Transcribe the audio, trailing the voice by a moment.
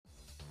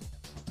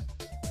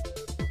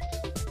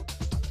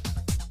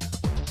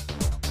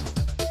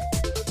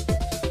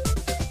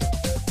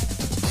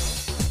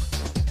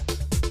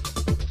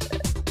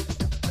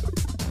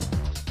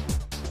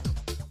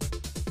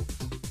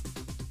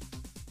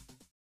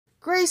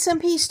Grace and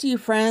peace to you,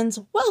 friends.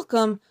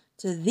 Welcome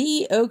to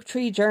the Oak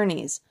Tree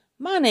Journeys.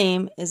 My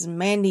name is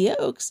Mandy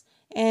Oaks,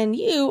 and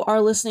you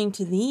are listening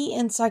to the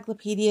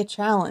Encyclopedia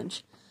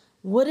Challenge.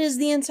 What is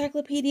the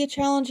Encyclopedia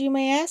Challenge, you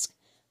may ask?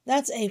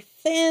 That's a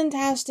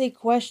fantastic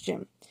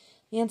question.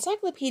 The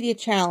Encyclopedia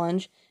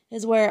Challenge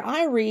is where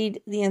I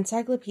read the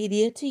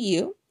encyclopedia to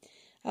you.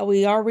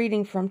 We are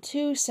reading from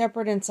two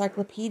separate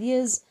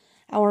encyclopedias.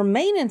 Our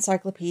main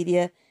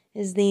encyclopedia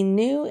is the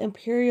New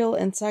Imperial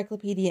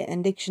Encyclopedia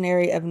and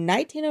Dictionary of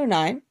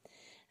 1909.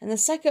 And the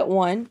second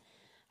one,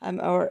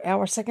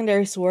 our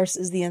secondary source,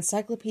 is the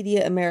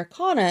Encyclopedia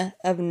Americana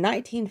of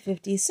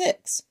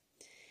 1956.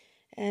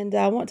 And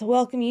I want to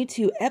welcome you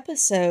to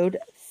episode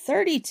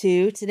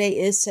 32. Today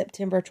is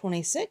September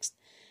 26th.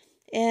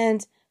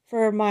 And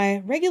for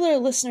my regular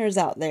listeners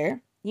out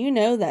there, you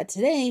know that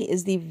today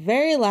is the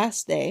very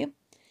last day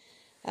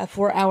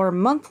for our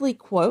monthly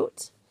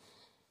quote.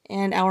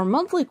 And our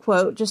monthly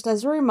quote, just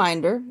as a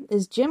reminder,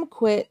 is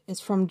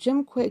from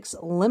Jim Quick's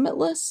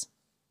Limitless.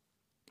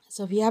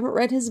 So if you haven't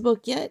read his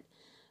book yet,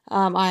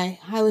 I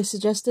highly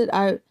suggest it.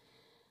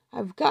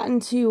 I've gotten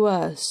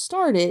to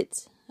start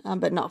it,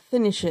 but not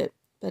finish it.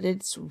 But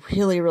it's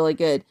really, really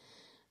good.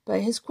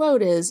 But his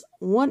quote is,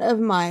 "One of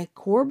my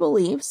core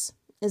beliefs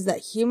is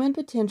that human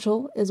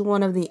potential is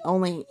one of the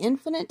only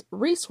infinite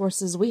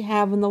resources we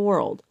have in the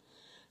world.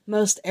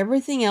 Most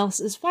everything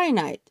else is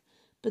finite.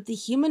 But the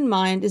human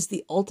mind is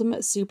the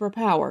ultimate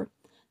superpower.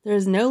 There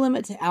is no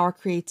limit to our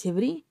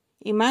creativity,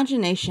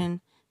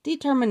 imagination,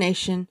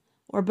 determination,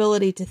 or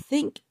ability to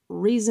think,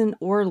 reason,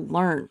 or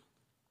learn."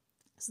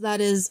 So that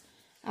is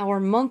our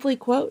monthly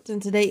quote, and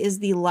today is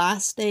the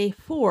last day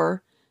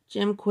for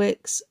Jim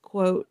Quick's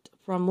quote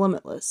from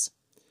Limitless.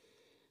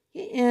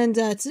 And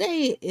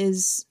today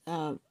is,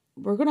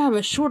 we're going to have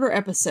a shorter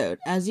episode.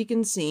 As you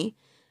can see,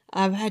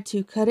 I've had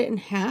to cut it in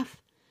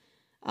half.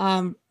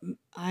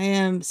 I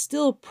am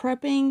still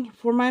prepping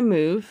for my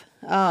move.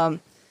 My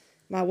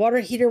water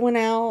heater went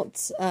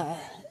out,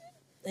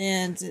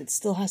 and it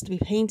still has to be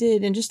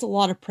painted, and just a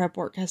lot of prep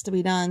work has to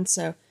be done.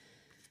 So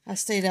I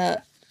stayed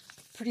up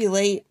pretty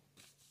late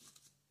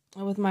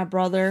with my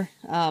brother,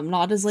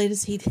 not as late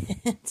as he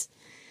did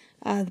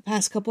the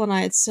past couple of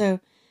nights.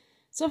 So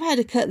I've had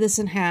to cut this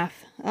in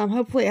half.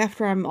 Hopefully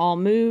after I'm all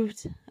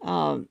moved,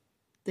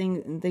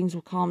 things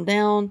will calm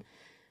down.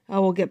 I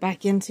will get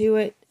back into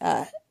it.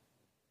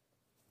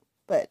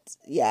 But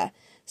yeah,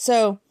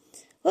 so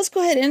let's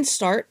go ahead and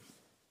start.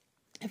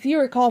 If you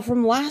recall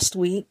from last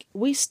week,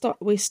 we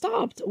stopped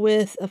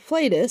with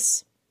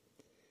afflatus,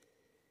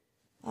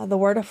 the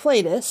word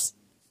afflatus,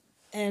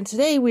 and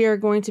today we are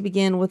going to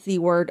begin with the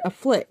word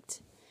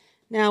afflict.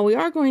 Now, we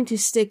are going to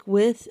stick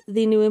with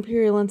the New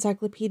Imperial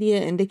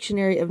Encyclopedia and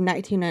Dictionary of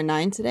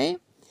 1909 today,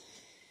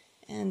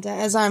 and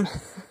as I'm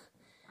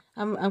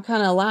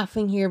kind of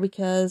laughing here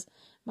because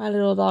my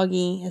little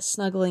doggie is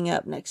snuggling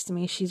up next to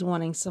me. She's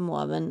wanting some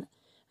loving.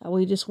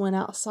 We just went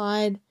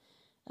outside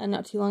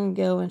not too long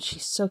ago, and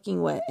she's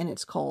soaking wet, and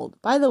it's cold.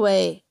 By the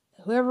way,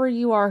 whoever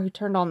you are who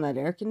turned on that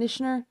air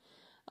conditioner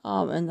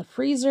and the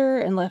freezer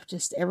and left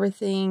just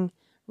everything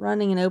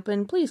running and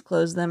open, please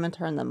close them and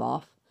turn them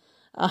off.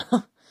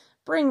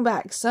 Bring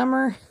back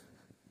summer.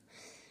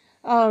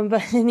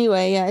 But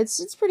anyway, yeah,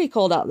 it's pretty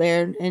cold out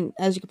there, and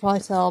as you can probably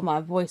tell, my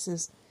voice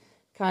is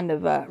kind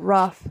of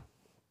rough.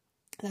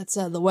 That's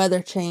the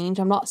weather change.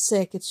 I'm not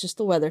sick, it's just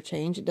the weather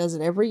change. It does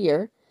it every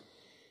year.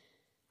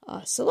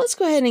 So let's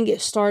go ahead and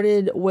get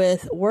started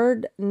with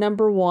word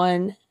number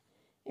 1,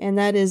 and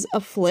that is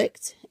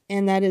afflict,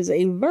 and that is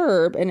a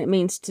verb, and it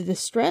means to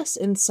distress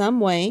in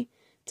some way,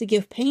 to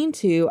give pain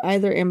to,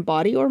 either in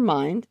body or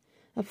mind,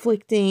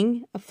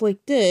 afflicting,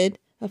 afflicted,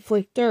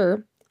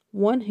 afflicter,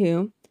 one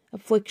who,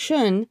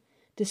 affliction,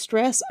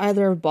 distress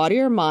either of body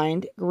or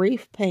mind,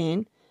 grief,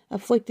 pain,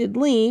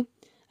 afflictedly,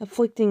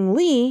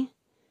 afflictingly,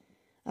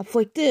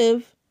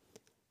 afflictive,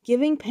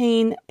 giving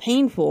pain,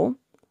 painful,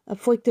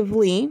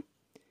 afflictively.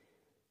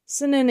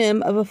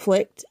 Synonym of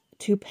afflict,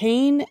 to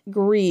pain,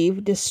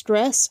 grieve,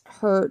 distress,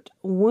 hurt,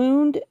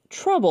 wound,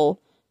 trouble,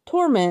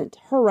 torment,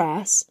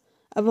 harass,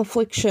 of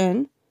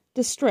affliction,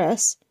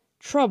 distress,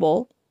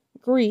 trouble,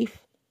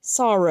 grief,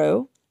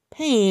 sorrow,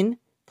 pain,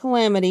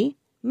 calamity,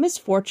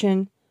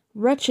 misfortune,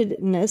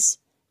 wretchedness,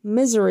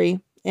 misery,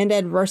 and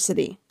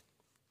adversity.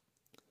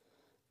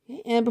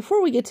 And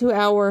before we get to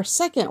our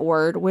second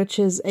word, which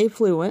is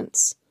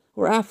affluence,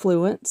 or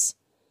affluence,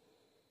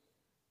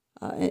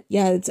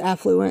 it's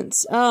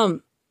affluence.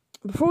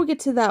 Before we get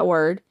to that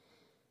word,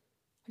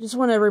 I just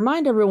want to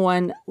remind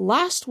everyone,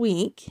 last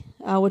week,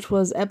 which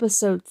was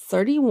episode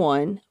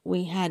 31,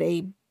 we had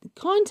a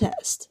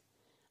contest.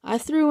 I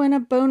threw in a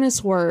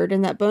bonus word,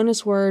 and that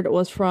bonus word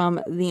was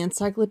from the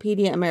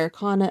Encyclopedia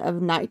Americana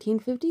of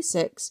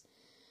 1956.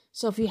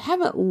 So if you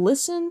haven't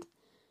listened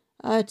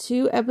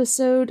to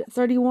episode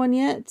 31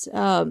 yet,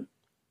 go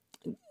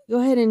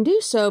ahead and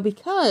do so,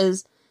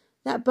 because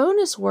that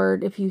bonus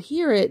word, if you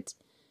hear it,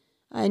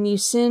 and you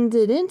send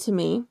it in to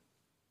me,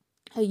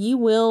 you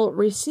will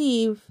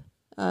receive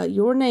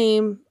your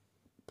name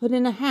put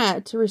in a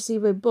hat to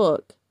receive a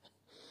book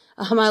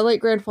My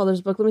late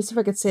grandfather's book. Let me see if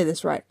I could say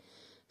this right.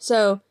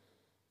 So,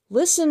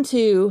 listen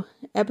to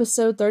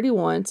episode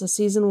 31, so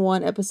season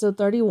 1, episode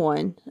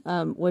 31,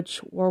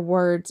 which were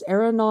words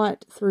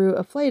aeronaut through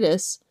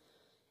afflatus.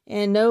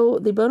 And no,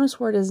 the bonus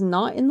word is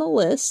not in the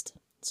list.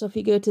 So if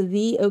you go to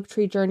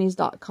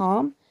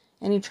theoaktreejourneys.com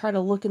and you try to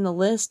look in the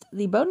list,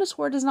 the bonus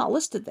word is not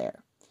listed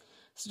there.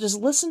 So just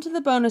listen to the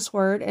bonus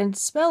word and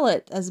spell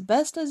it as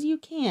best as you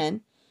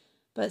can,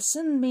 but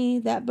send me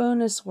that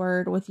bonus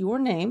word with your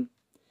name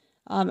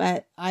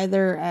at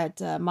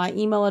my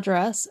email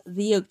address,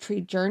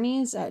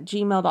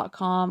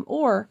 theoaktreejourneys@gmail.com,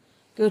 or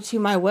go to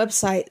my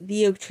website,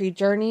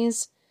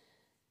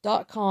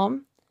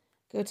 theoaktreejourneys.com.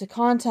 Go to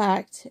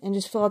contact and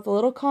just fill out the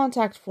little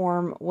contact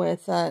form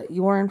with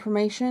your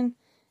information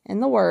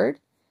and the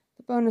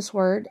bonus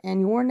word,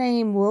 and your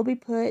name will be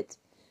put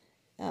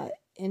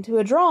into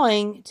a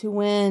drawing to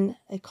win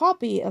a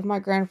copy of my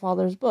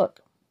grandfather's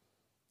book.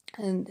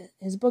 And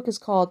his book is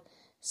called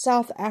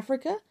South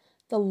Africa,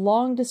 The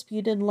Long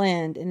Disputed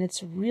Land, and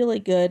it's really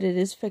good. It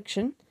is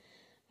fiction,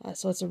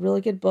 so it's a really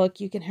good book.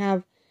 You can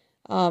have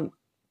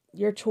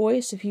your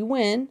choice, if you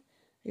win,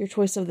 your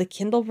choice of the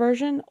Kindle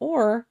version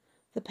or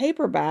the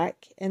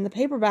paperback, and the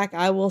paperback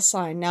I will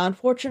sign. Now,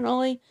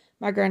 unfortunately,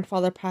 my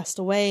grandfather passed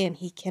away and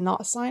he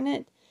cannot sign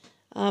it,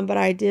 but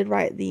I did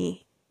write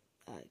the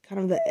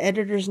kind of the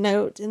editor's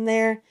note in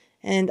there,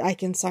 and I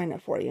can sign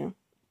it for you.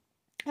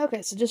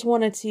 Okay, so just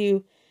wanted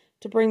to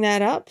bring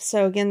that up.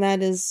 So again,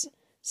 that is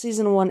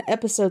season 1,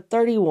 episode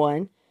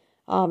 31.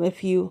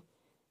 If you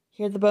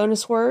hear the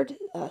bonus word,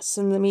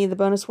 send me the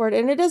bonus word,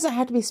 and it doesn't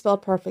have to be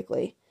spelled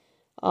perfectly,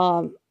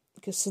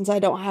 because since I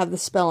don't have the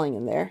spelling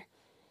in there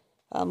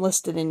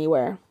listed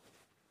anywhere.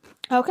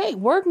 Okay,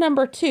 word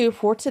number 2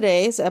 for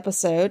today's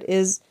episode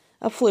is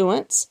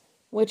affluence,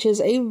 which is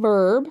a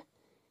verb,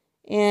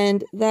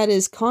 and that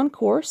is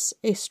concourse,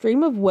 a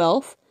stream of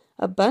wealth,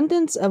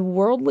 abundance of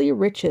worldly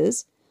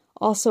riches,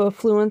 also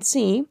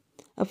affluency,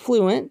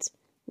 affluent,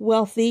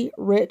 wealthy,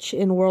 rich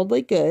in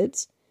worldly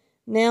goods.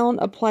 Noun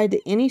applied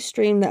to any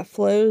stream that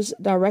flows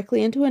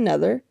directly into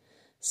another.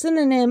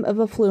 Synonym of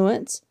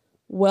affluence,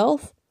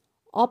 wealth,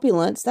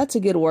 opulence, that's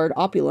a good word,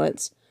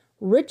 opulence,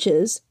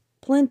 riches,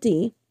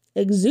 plenty,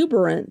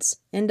 exuberance,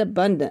 and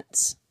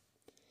abundance.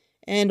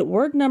 And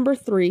word number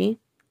 3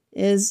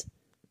 is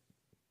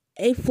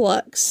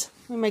afflux.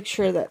 Let me make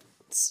sure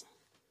that's...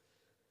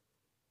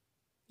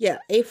 Yeah,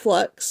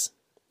 afflux.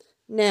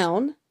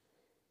 Noun.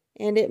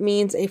 And it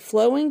means a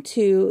flowing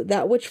to,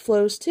 that which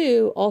flows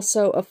to,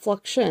 also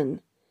affluxion,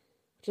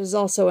 which is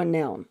also a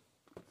noun.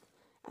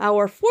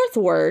 Our 4th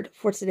word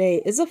for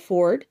today is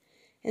afford,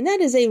 and that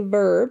is a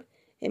verb.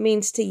 It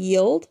means to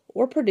yield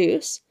or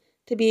produce,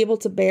 to be able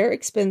to bear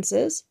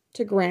expenses,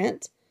 to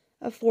grant,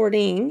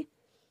 affording,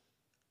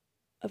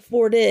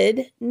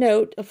 afforded.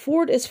 Note,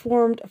 afford is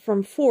formed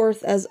from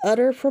forth as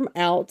utter from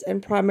out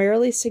and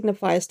primarily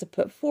signifies to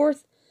put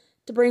forth,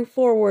 to bring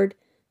forward,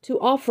 to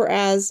offer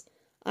as,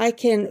 I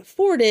can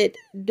afford it,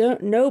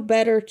 no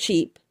better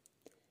cheap.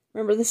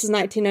 Remember, this is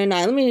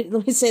 1909.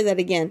 Let me say that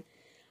again.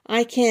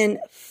 I can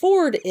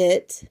afford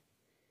it,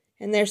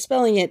 and they're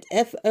spelling it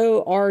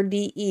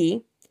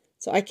F-O-R-D-E.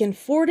 So I can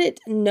afford it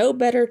no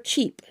better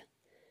cheap.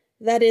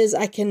 That is,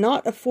 I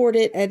cannot afford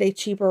it at a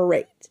cheaper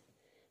rate.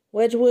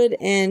 Wedgwood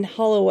and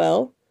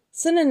Hollowell,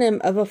 synonym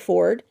of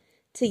afford,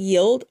 to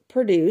yield,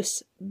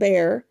 produce,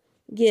 bear,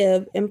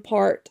 give,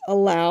 impart,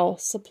 allow,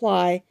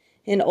 supply.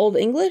 In Old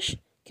English,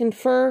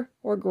 confer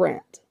or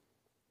grant.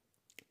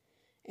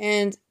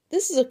 And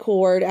this is a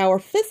cool word. Our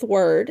 5th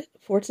word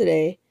for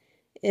today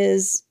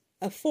is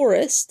a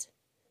forest.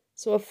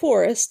 So a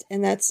forest,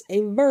 and that's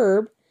a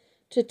verb,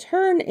 to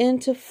turn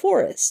into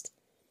forest.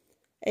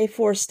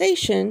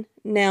 Afforestation,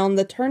 noun,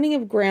 the turning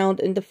of ground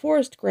into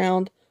forest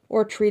ground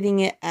or treating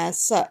it as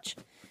such.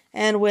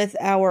 And with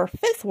our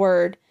 5th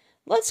word,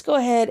 let's go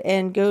ahead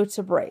and go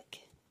to break.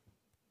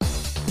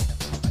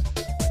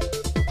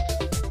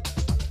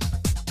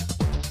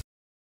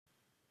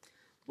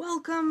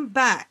 Welcome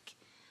back.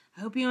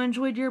 I hope you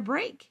enjoyed your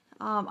break.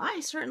 I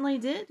certainly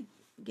did.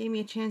 Gave me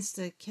a chance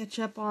to catch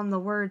up on the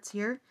words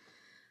here.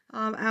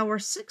 Our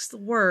 6th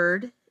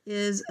word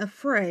is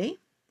affray.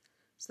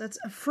 So that's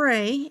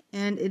affray,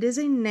 and it is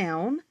a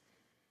noun,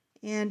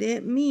 and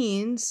it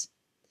means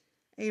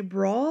a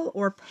brawl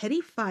or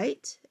petty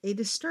fight, a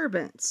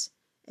disturbance.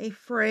 A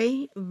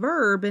fray,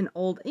 verb in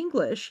Old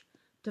English,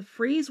 to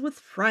freeze with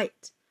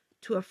fright,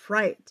 to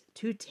affright,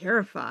 to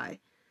terrify.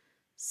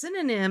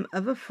 Synonym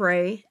of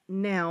affray,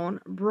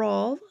 noun,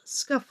 brawl,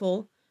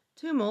 scuffle,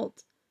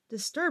 tumult,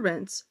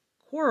 disturbance,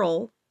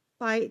 quarrel,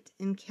 fight,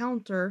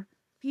 encounter,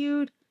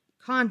 feud,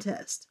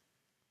 contest.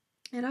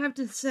 And I have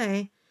to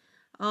say,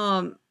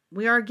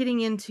 we are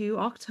getting into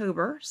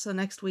October, so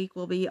next week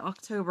will be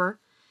October,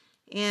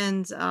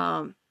 and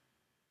I'm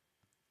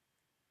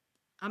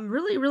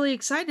really, really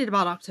excited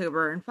about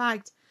October. In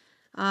fact,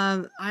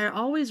 I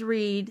always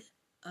read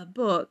a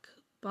book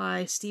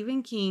by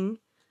Stephen King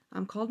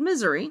called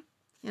Misery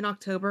in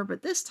October,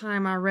 but this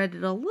time I read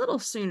it a little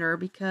sooner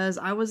because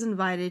I was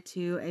invited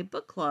to a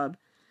book club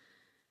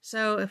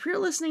So if you're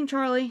listening,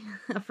 Charlie,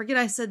 I forget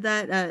I said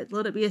that,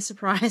 let it be a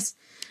surprise.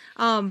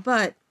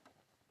 But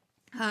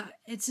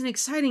it's an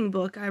exciting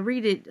book. I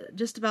read it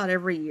just about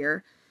every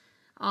year.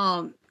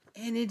 And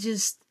it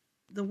just,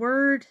 the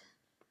word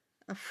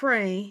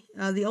affray,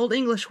 the Old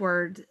English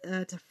word,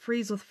 to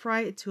freeze with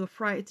fright, to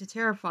affright, to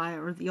terrify,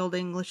 or the Old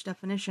English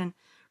definition,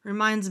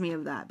 reminds me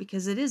of that,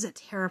 because it is a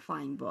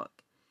terrifying book.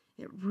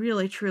 It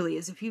really, truly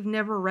is. If you've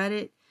never read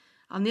it,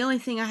 the only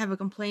thing I have a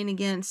complaint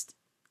against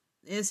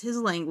is his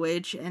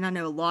language, and I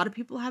know a lot of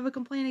people have a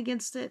complaint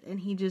against it,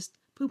 and he just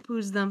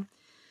poo-poos them,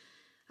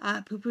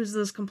 poo-poos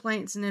those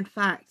complaints, and in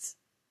fact,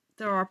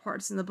 there are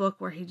parts in the book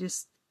where he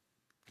just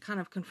kind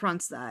of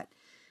confronts that.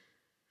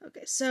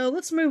 Okay, so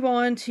let's move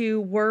on to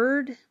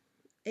word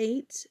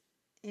 8,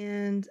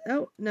 and,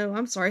 oh, no,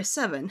 I'm sorry,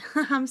 7.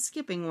 I'm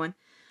skipping one.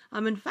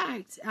 In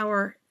fact,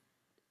 our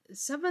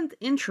 7th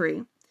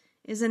entry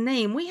is a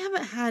name. We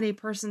haven't had a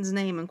person's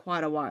name in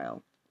quite a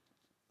while,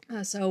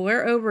 so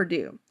we're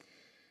overdue.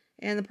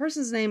 And the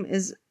person's name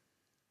is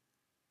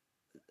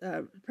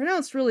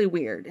pronounced really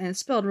weird, and it's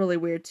spelled really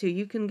weird too.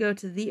 You can go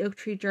to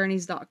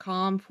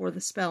theoaktreejourneys.com for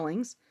the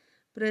spellings,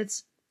 but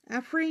it's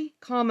Afri,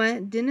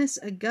 Denis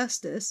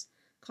Augustus,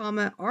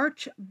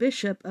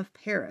 Archbishop of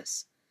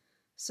Paris.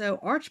 So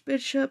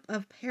Archbishop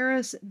of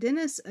Paris,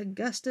 Denis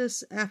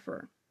Augustus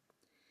Affer.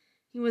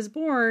 He was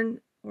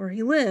born, or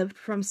he lived,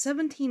 from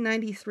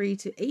 1793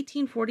 to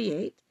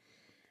 1848.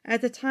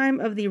 At the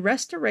time of the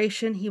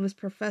Restoration, he was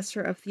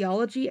professor of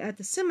theology at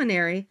the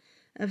seminary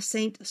of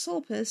St.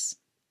 Sulpice,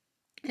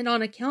 and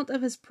on account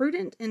of his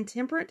prudent and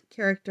temperate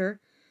character,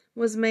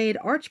 was made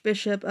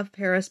Archbishop of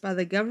Paris by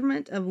the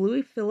government of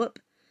Louis Philippe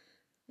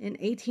in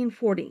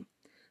 1840.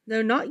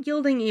 Though not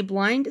yielding a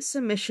blind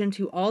submission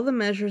to all the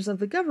measures of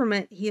the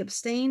government, he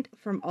abstained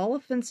from all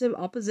offensive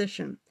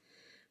opposition.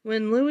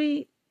 When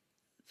Louis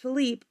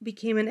Philippe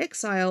became an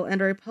exile and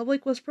a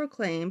republic was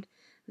proclaimed,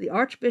 the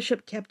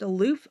archbishop kept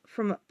aloof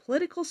from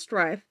political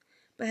strife,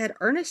 but had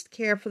earnest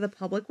care for the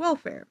public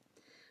welfare.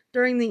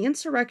 During the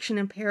insurrection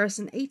in Paris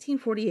in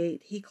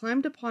 1848, he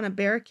climbed upon a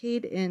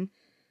barricade in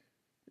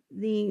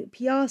the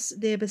Place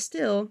de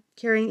Bastille,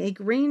 carrying a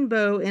green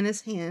bow in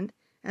his hand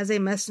as a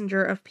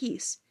messenger of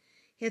peace.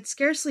 He had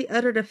scarcely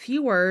uttered a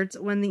few words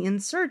when the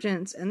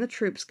insurgents and the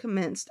troops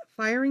commenced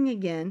firing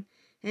again,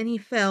 and he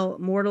fell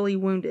mortally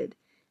wounded.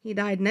 He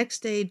died next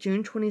day,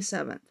 June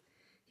 27th.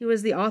 He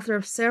was the author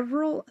of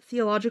several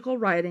theological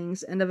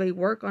writings and of a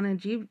work on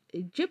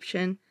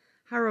Egyptian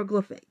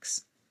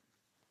hieroglyphics.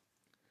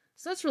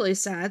 So that's really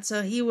sad.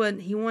 So he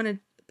wanted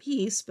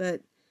peace,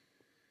 but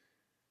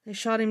they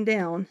shot him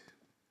down.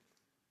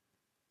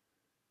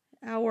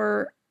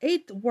 Our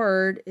 8th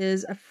word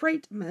is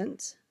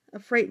affreightment,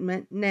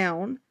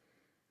 noun,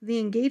 the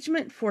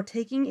engagement for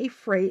taking a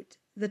freight,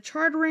 the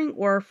chartering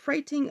or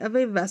freighting of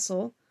a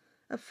vessel,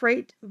 a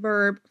freight,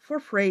 verb for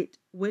freight,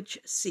 which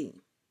see.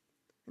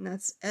 And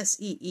that's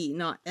S-E-E,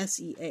 not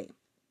S-E-A.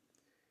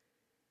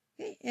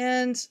 Okay,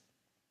 and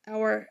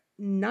our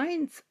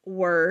 9th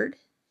word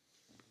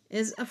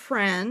is a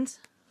friend.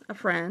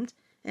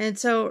 And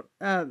so,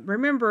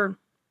 remember,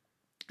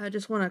 I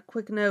just want a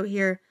quick note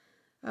here.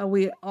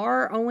 We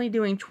are only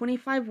doing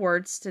 25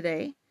 words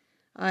today,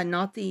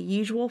 not the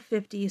usual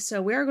 50.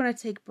 So we are going to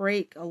take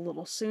break a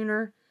little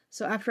sooner.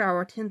 So after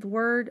our 10th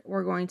word,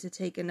 we're going to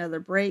take another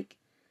break,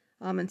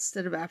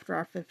 instead of after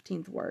our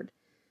 15th word.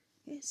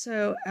 Okay,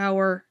 so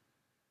our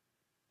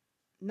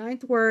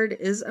 9th word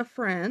is a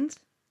friend.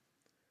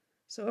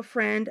 So a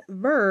friend,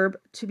 verb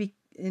to be,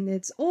 in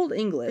its Old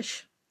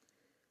English.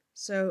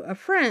 So a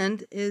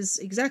friend is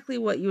exactly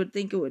what you would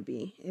think it would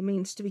be. It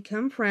means to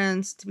become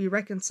friends, to be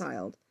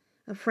reconciled.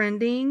 A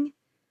friending,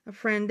 a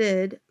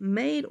friended,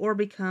 made or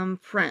become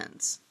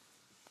friends.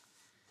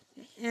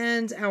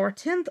 And our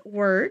 10th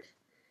word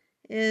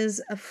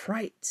is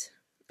affright,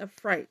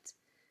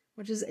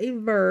 which is a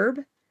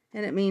verb,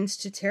 and it means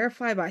to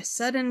terrify by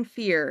sudden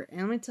fear.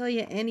 And let me tell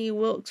you, Annie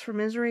Wilkes for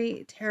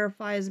Misery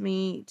terrifies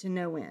me to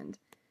no end.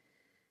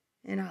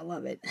 And I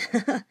love it.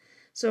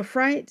 So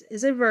affright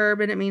is a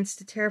verb, and it means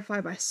to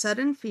terrify by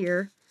sudden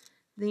fear.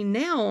 The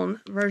noun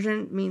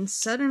version means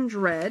sudden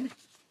dread,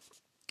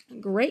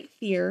 great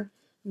fear,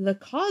 the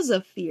cause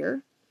of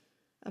fear,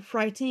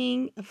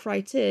 affrighting,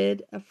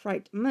 affrighted,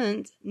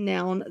 affrightment,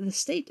 noun, the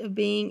state of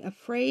being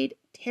afraid,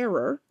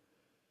 terror.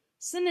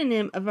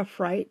 Synonym of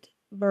affright,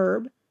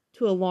 verb,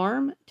 to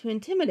alarm, to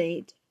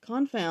intimidate,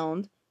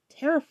 confound,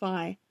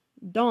 terrify,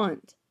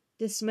 daunt,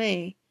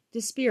 dismay,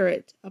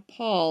 dispirit,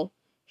 appall,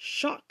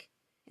 shock,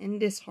 and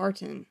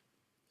dishearten.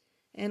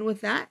 And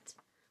with that,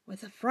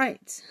 with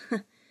affright,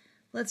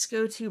 let's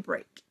go to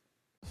break.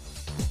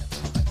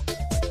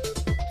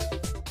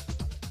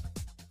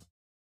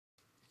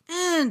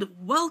 And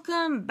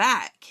welcome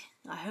back.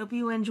 I hope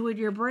you enjoyed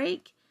your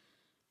break.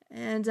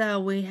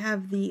 And we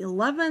have the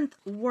 11th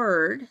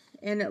word,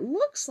 and it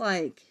looks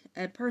like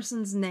a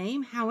person's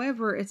name.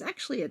 However, it's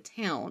actually a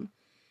town,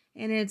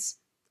 and it's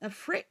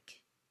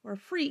Afrique or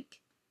Freak,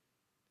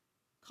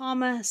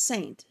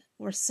 Saint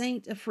or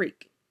Saint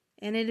Afrique.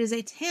 And it is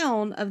a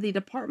town of the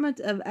department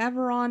of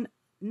Aveyron,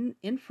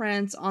 in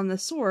France on the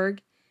Sorgue,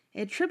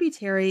 a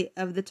tributary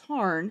of the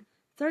Tarn,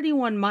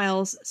 31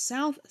 miles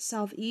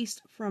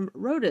south-southeast from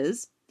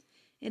Rodez.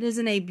 It is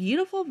in a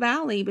beautiful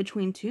valley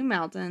between two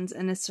mountains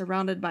and is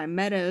surrounded by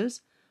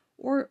meadows,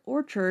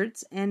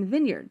 orchards, and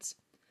vineyards.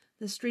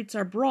 The streets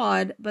are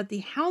broad, but the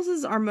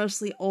houses are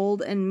mostly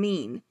old and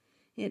mean.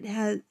 It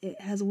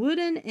has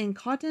wooden and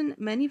cotton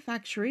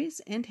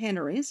manufactories and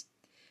tanneries.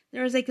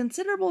 There is a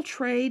considerable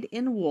trade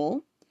in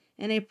wool,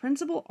 and a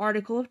principal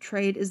article of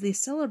trade is the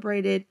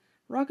celebrated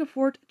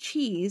Roquefort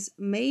cheese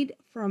made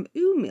from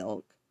ewe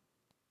milk.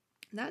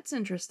 That's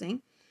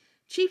interesting.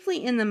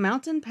 Chiefly in the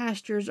mountain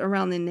pastures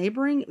around the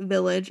neighboring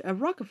village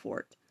of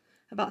Roquefort.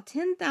 About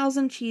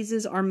 10,000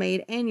 cheeses are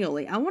made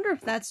annually. I wonder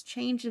if that's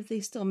changed, if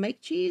they still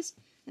make cheese.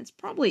 It's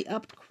probably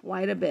upped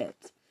quite a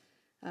bit.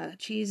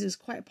 Cheese is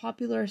quite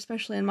popular,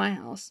 especially in my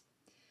house.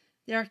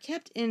 They are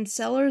kept in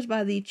cellars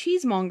by the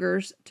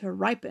cheesemongers to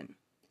ripen.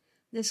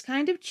 This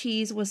kind of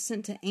cheese was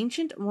sent to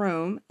ancient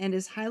Rome and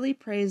is highly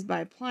praised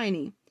by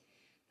Pliny.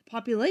 The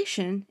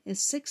population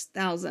is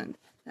 6,000.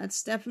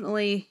 That's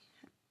definitely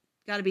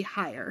got to be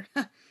higher.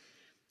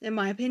 In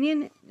my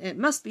opinion, it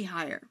must be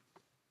higher.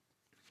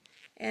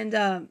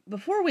 And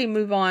before we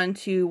move on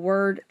to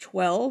word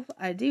 12,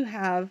 I do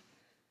have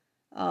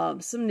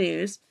some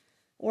news,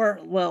 or,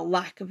 well,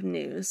 lack of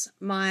news.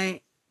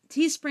 My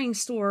Teespring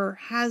store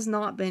has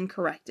not been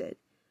corrected.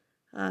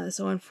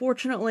 So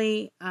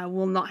unfortunately, I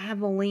will not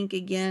have a link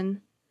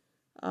again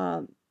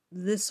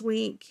this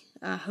week.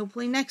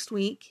 Hopefully next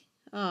week,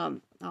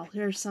 I'll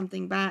hear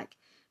something back.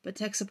 But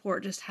tech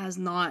support just has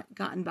not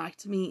gotten back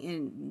to me,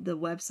 and the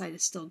website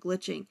is still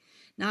glitching.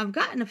 Now, I've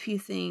gotten a few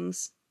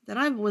things that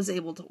I was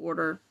able to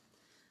order,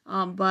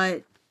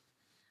 but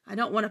I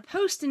don't want to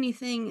post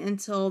anything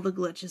until the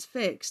glitch is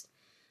fixed.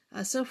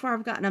 So far,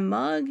 I've gotten a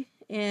mug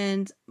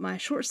and my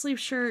short sleeve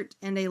shirt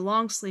and a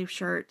long sleeve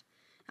shirt.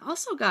 I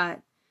also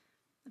got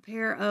a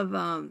pair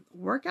of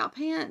workout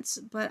pants,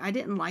 but I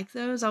didn't like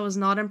those. I was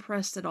not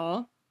impressed at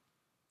all.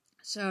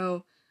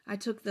 So I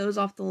took those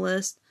off the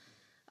list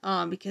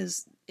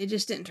because it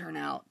just didn't turn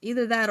out.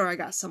 Either that or I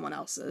got someone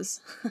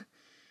else's.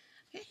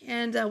 Okay,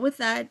 and with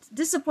that,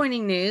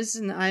 disappointing news,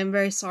 and I'm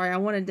very sorry. I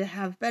wanted to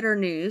have better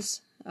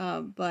news,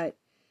 but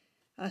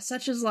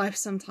such is life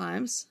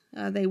sometimes.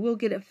 They will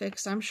get it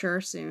fixed, I'm sure,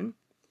 soon.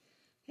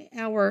 Okay,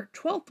 our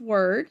 12th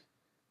word,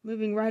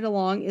 moving right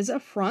along, is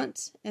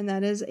affront, and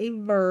that is a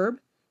verb,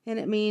 and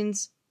it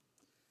means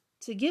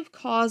to give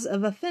cause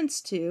of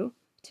offense to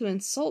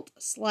insult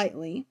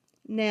slightly.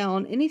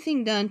 Noun,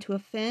 anything done to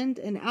offend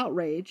and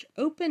outrage,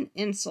 open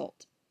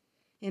insult.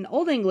 In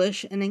Old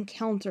English, an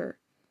encounter.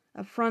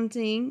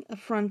 Affronting,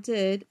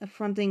 affronted,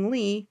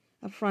 affrontingly,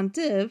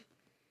 affrontive,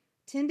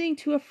 tending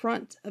to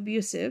affront,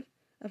 abusive.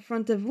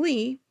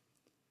 Affrontively,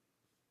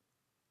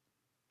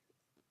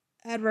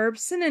 adverb,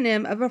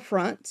 synonym of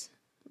affront.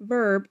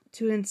 Verb,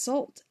 to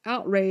insult,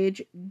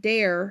 outrage,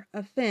 dare,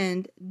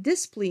 offend,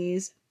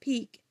 displease,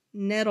 pique,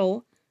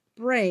 nettle,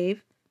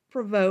 brave,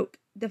 provoke,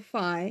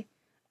 defy.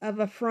 Of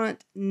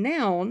affront,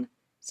 noun,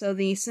 so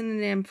the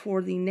synonym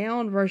for the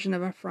noun version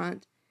of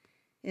affront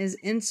is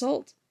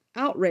insult,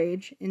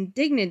 outrage,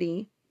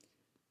 indignity,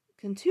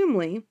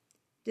 contumely,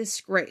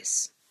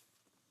 disgrace.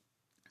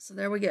 So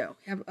there we go.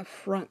 We have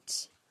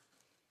affront.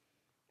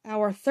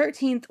 Our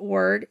 13th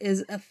word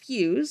is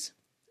effuse,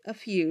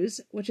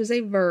 which is a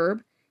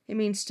verb. It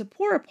means to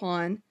pour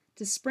upon,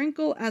 to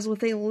sprinkle as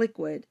with a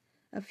liquid.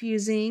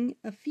 Effusing,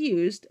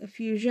 effused,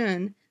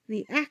 effusion,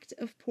 the act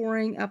of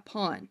pouring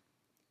upon.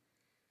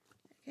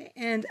 Okay,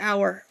 and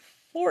our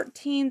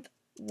 14th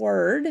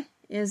word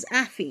is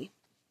affy.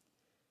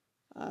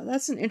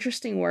 That's an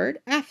interesting word,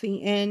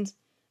 affy, and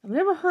I've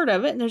never heard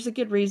of it, and there's a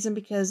good reason,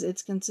 because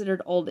it's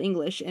considered Old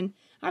English. And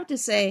I have to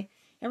say,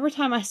 every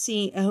time I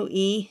see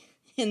OE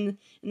in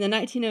the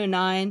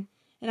 1909,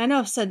 and I know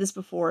I've said this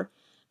before,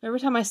 but every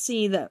time I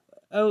see the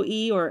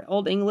OE or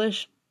Old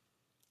English,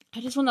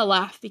 I just want to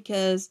laugh,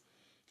 because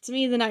to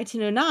me, the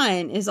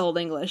 1909 is Old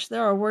English.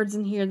 There are words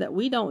in here that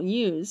we don't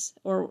use,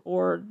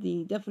 or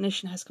the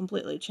definition has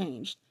completely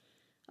changed.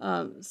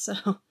 So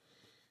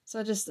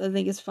I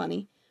think it's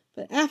funny.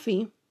 But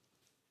affy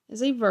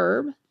is a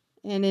verb,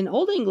 and in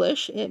Old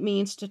English, it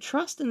means to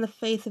trust in the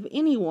faith of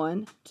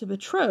anyone, to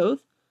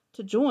betroth,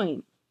 to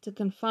join, to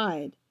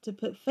confide, to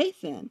put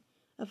faith in,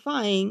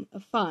 affying,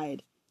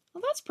 affied.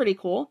 Well, that's pretty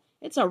cool.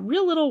 It's a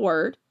real little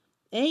word,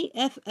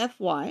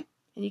 AFFY.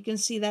 And you can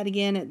see that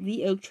again at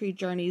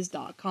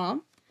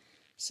theoaktreejourneys.com.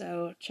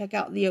 So check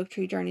out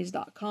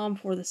theoaktreejourneys.com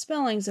for the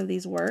spellings of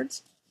these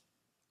words.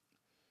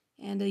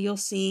 And you'll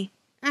see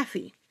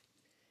affy.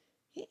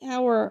 Okay,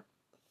 our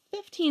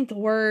 15th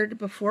word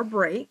before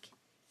break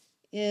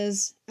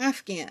is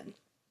Afghan.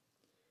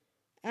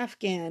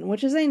 Afghan,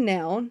 which is a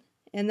noun,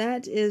 and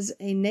that is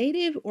a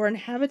native or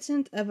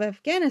inhabitant of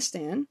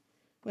Afghanistan,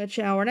 which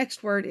our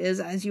next word is,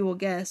 as you will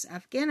guess,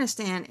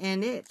 Afghanistan,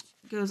 and it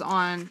goes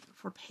on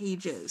for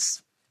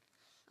pages.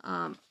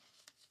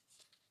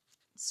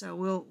 So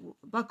we'll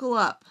buckle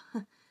up.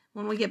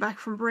 When we get back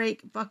from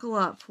break, buckle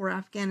up for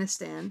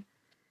Afghanistan.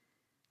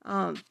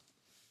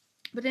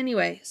 But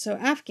anyway, so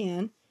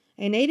Afghan,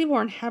 a native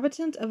or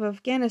inhabitant of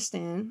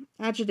Afghanistan,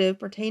 adjective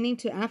pertaining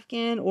to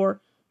Afghan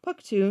or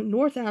Pukhtu,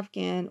 North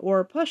Afghan,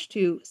 or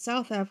Pashtu,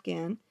 South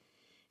Afghan,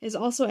 is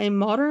also a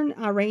modern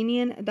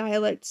Iranian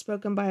dialect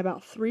spoken by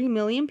about 3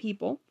 million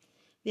people.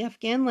 The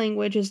Afghan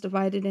language is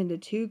divided into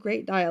two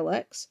great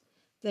dialects,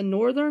 the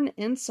northern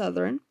and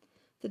southern,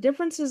 the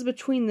differences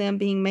between them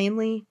being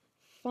mainly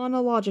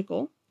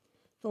phonological.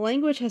 The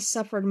language has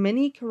suffered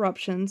many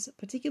corruptions,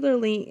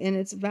 particularly in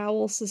its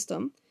vowel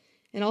system,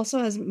 and also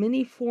has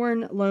many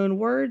foreign loan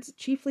words,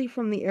 chiefly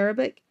from the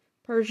Arabic,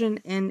 Persian,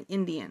 and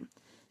Indian.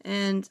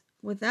 And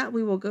with that,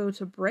 we will go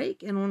to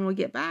break, and when we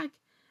get back,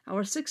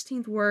 our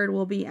 16th word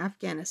will be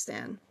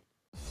Afghanistan.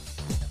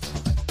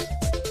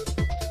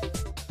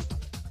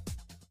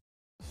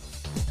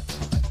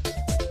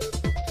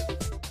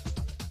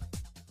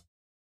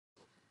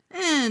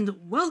 And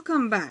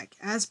welcome back.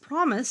 As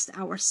promised,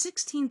 our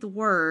 16th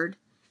word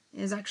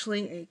is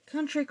actually a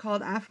country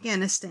called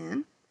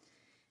Afghanistan,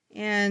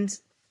 and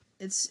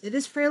it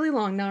is fairly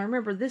long. Now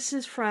remember, this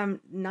is from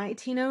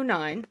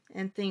 1909,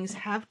 and things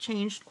have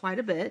changed quite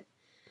a bit,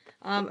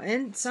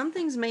 and some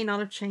things may not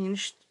have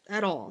changed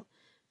at all,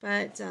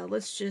 but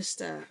let's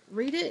just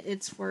read it.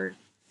 It's word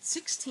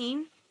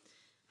 16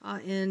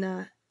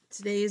 in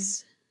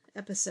today's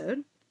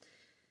episode.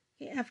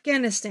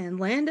 Afghanistan,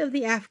 land of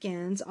the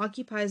Afghans,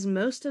 occupies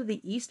most of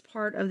the east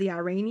part of the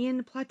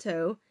Iranian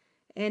plateau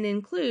and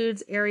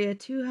includes area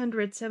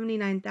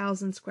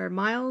 279,000 square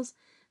miles,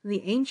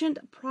 the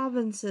ancient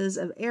provinces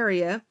of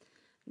Area,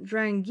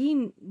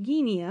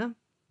 Drangenia,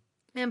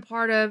 and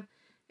part of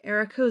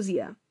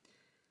Arachosia.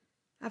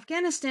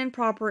 Afghanistan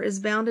proper is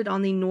bounded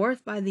on the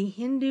north by the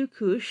Hindu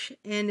Kush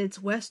and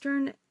its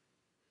western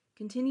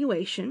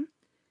continuation,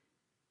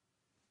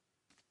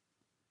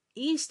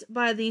 east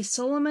by the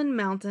Solomon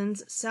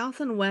Mountains, south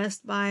and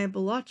west by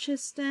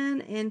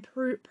Balochistan and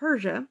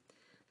Persia,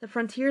 the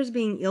frontiers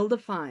being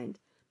ill-defined.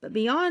 But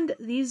beyond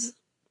these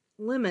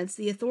limits,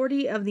 the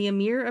authority of the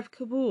Emir of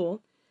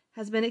Kabul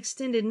has been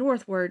extended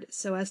northward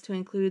so as to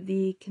include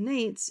the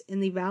Khanates in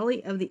the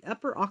valley of the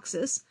Upper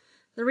Oxus,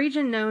 the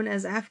region known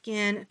as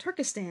Afghan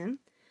Turkestan.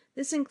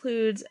 This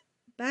includes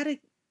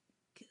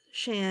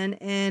Badakhshan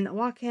and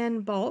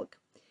Wakhan Balkh,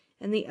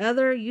 and the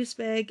other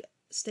Uzbek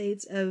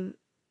states of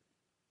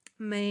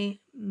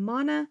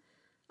Maymana,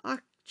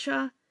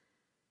 Akcha,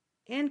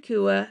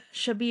 Ankua,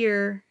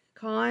 Shabir,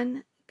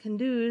 Khan,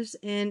 Kunduz,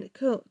 and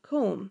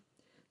Qom.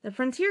 The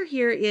frontier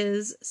here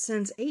is,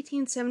 since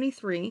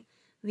 1873,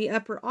 the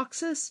Upper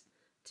Oxus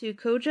to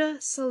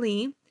Khoja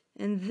Salih,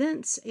 and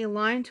thence a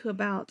line to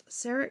about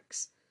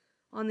Sarix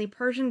on the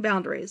Persian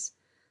boundaries.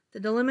 The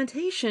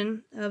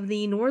delimitation of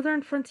the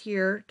northern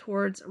frontier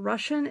towards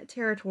Russian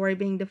territory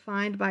being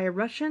defined by a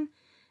Russian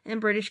and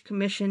British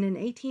Commission in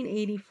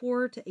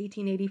 1884 to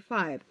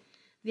 1885.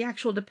 The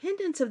actual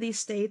dependence of these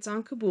states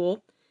on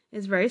Kabul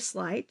is very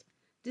slight.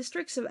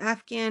 Districts of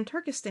Afghan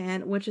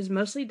Turkestan, which is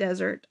mostly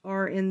desert,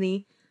 are in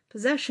the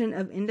possession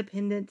of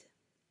independent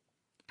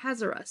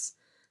Hazaras.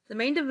 The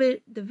main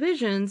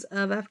divisions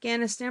of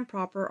Afghanistan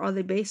proper are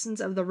the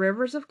basins of the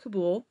rivers of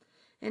Kabul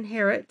and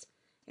Herat,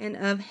 and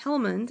of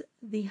Helmand,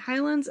 the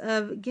highlands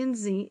of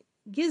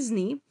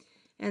Ghizni,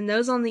 and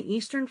those on the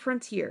eastern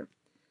frontier.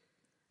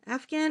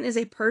 Afghan is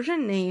a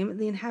Persian name.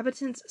 The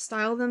inhabitants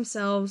style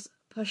themselves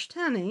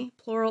Pashtani,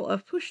 plural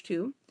of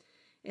Pushtu.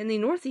 In the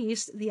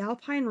northeast, the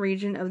alpine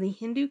region of the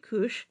Hindu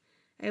Kush,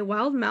 a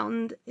wild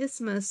mountained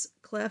isthmus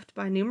cleft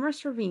by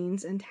numerous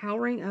ravines and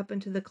towering up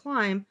into the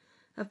clime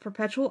of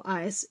perpetual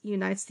ice,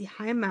 unites the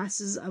high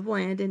masses of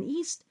land in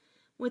East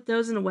with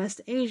those in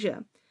West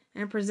Asia,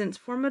 and presents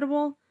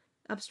formidable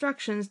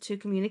obstructions to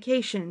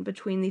communication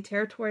between the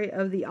territory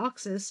of the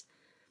Oxus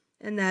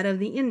and that of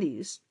the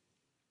Indies.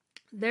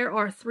 There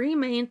are three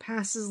main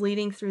passes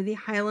leading through the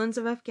highlands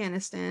of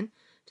Afghanistan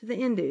to the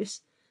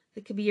Indus: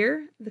 the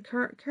Kabir, the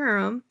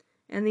Karam,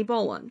 and the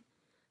Bolan.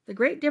 The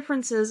great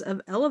differences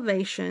of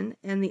elevation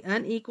and the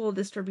unequal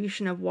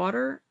distribution of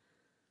water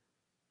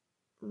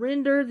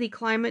render the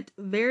climate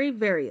very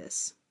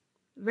various.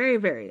 Very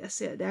various.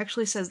 It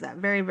actually says that.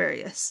 Very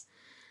various.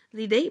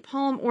 The date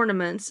palm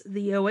ornaments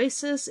the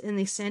oasis in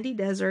the sandy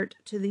desert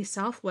to the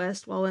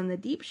southwest, while in the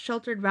deep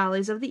sheltered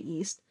valleys of the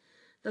east,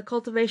 the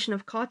cultivation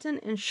of cotton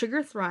and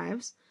sugar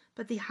thrives,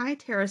 but the high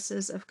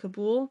terraces of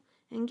Kabul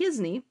and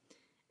Ghizni,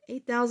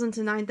 8,000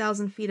 to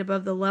 9,000 feet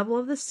above the level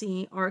of the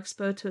sea, are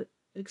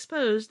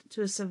exposed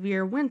to a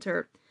severe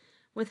winter,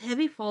 with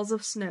heavy falls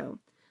of snow.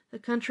 The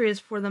country is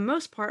for the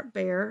most part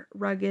bare,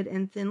 rugged,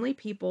 and thinly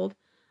peopled,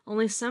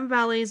 only some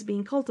valleys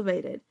being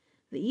cultivated.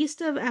 The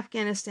east of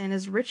Afghanistan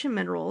is rich in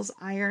minerals.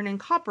 Iron and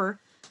copper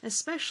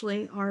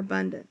especially are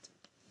abundant.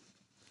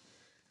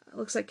 It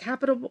looks like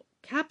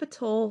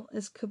capital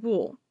is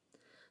Kabul.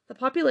 The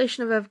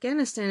population of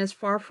Afghanistan is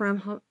far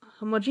from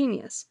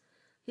homogeneous.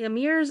 The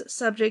Emir's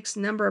subjects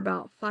number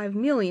about 5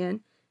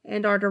 million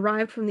and are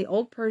derived from the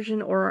Old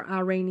Persian or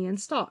Iranian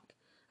stock.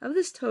 Of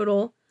this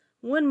total,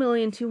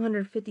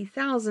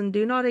 1,250,000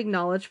 do not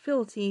acknowledge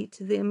fealty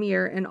to the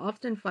Emir and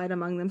often fight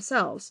among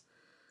themselves.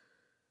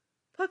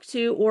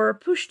 Pukhtu or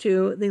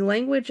Pushtu, the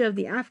language of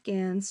the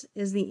Afghans,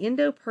 is the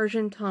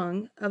Indo-Persian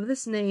tongue. Of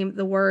this name,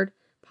 the word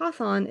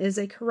Pathan is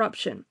a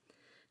corruption.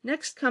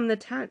 Next come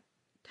the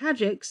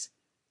Tajiks,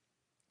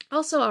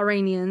 also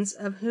Iranians,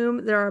 of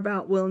whom there are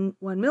about 1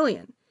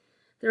 million.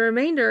 The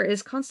remainder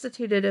is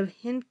constituted of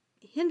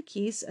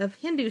Hindkis of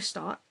Hindu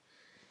stock,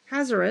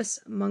 Hazaras,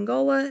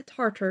 Mongola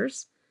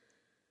Tartars,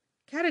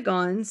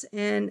 Katagons,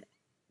 and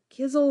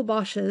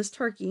Kizilbashis,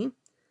 Turkey,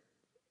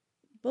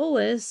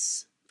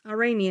 Bolis,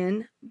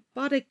 Iranian,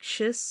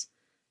 Badakshis,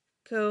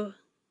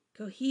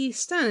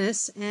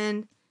 Kohistanis,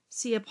 and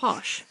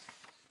Siaposh,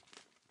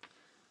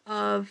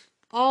 of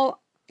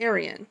all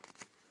Aryan.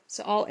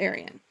 So all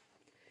Aryan.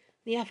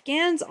 The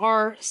Afghans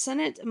are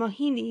Sunnat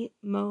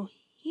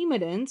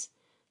Mohammedans.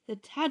 The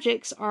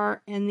Tajiks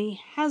and the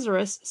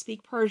Hazaras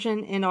speak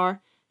Persian and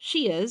are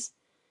Shias.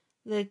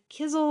 The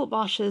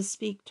Kizilbashis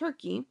speak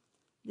Turkey.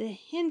 The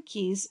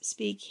Hindkis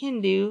speak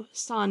Hindu,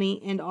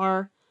 Stani, and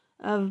are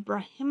of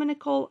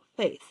Brahminical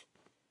faith.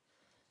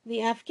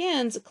 The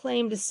Afghans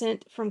claim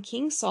descent from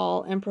King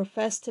Saul and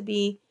profess to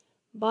be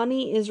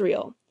Bani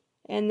Israel,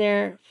 and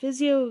their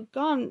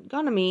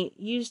physiognomy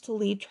used to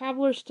lead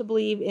travelers to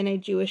believe in a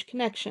Jewish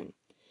connection.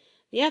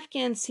 The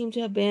Afghans seem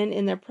to have been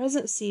in their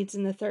present seats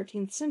in the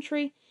 13th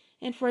century,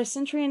 and for a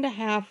century and a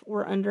half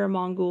were under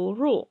Mongol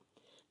rule.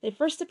 They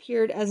first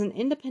appeared as an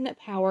independent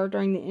power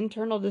during the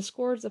internal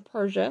discords of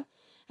Persia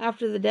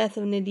after the death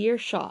of Nadir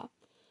Shah.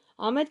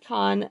 Ahmed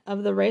Khan,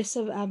 of the race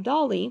of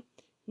Abdali,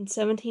 in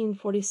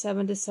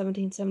 1747 to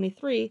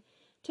 1773,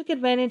 took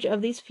advantage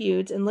of these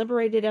feuds and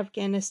liberated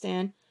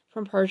Afghanistan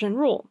from Persian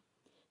rule.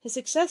 His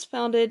success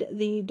founded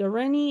the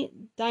Durrani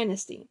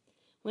dynasty.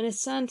 When his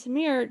son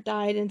Timur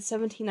died in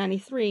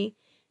 1793,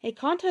 a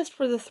contest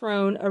for the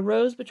throne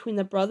arose between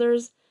the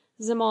brothers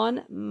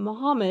Zaman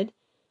Mahmud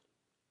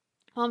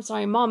and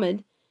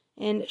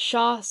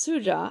Shah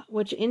Shuja,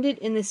 which ended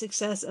in the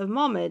success of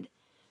Mahmud,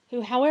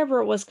 who,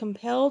 however, was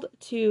compelled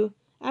to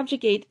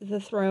abdicate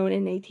the throne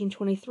in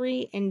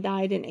 1823 and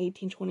died in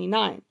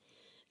 1829.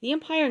 The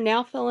empire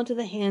now fell into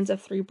the hands of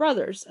 3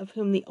 brothers, of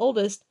whom the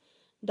oldest,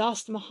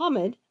 Dost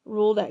Muhammad,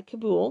 ruled at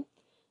Kabul,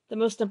 the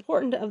most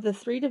important of the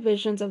 3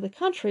 divisions of the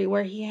country,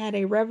 where he had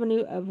a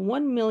revenue of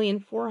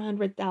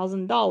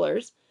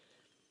 $1,400,000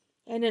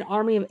 and an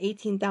army of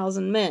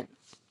 18,000 men.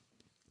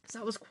 So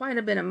that was quite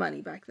a bit of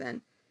money back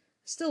then.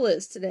 Still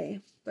is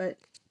today, but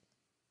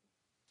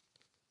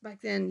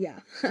back then, yeah.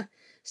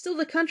 Still,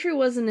 the country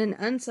was in an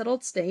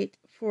unsettled state,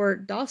 for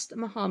Dost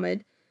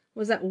Muhammad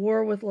was at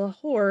war with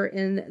Lahore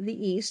in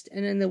the east,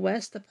 and in the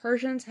west the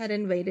Persians had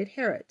invaded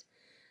Herat.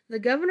 The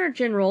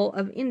Governor-General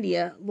of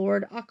India,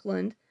 Lord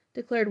Auckland,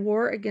 declared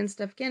war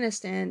against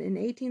Afghanistan in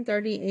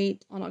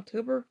 1838 on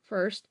October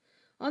 1st,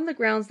 on the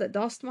grounds that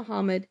Dost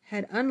Muhammad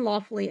had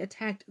unlawfully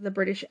attacked the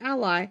British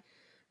ally,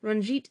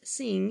 Ranjit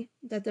Singh,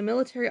 that the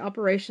military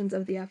operations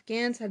of the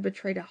Afghans had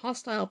betrayed a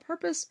hostile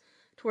purpose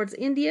towards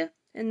India,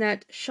 and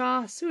that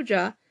Shah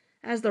Shuja,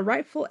 as the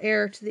rightful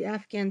heir to the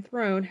Afghan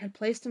throne, had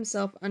placed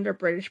himself under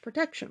British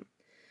protection.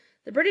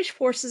 The British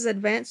forces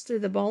advanced through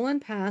the Bolan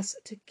Pass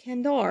to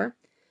Kandahar,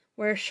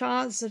 where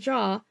Shah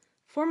Shuja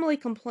formally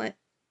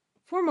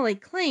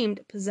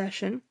claimed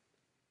possession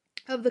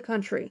of the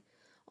country.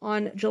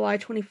 On July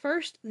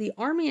 21st, the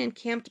army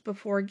encamped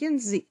before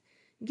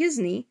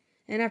Ghizni,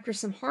 and after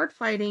some hard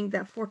fighting,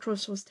 that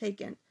fortress was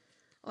taken.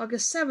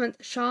 August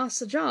 7th, Shah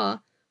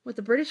Shuja, with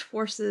the British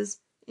forces,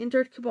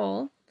 entered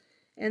Kabul,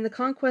 and the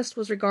conquest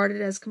was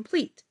regarded as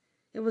complete.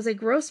 It was a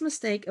gross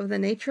mistake of the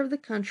nature of the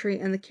country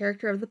and the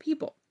character of the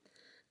people.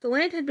 The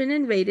land had been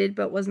invaded,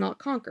 but was not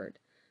conquered.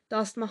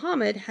 Dost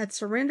Muhammad had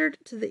surrendered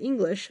to the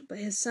English, but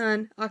his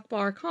son,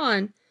 Akbar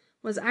Khan,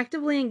 was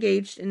actively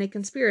engaged in a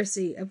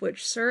conspiracy of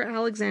which Sir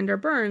Alexander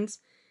Burnes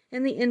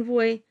and the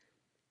envoy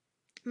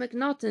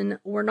Macnaghten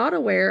were not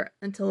aware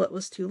until it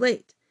was too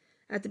late.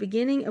 At the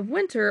beginning of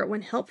winter,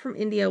 when help from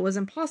India was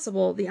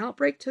impossible, the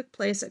outbreak took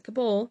place at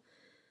Kabul,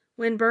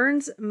 when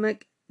Burnes,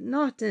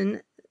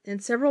 Macnaghten,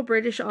 and several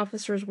British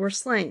officers were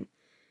slain.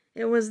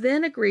 It was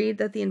then agreed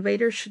that the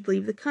invaders should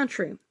leave the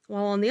country,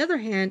 while on the other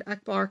hand,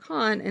 Akbar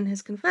Khan and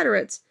his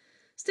confederates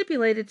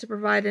stipulated to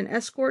provide an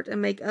escort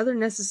and make other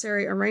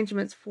necessary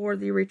arrangements for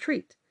the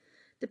retreat.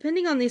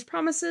 Depending on these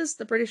promises,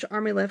 the British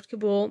army left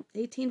Kabul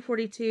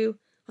 1842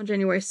 on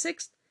January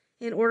 6th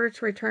in order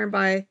to return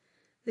by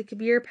the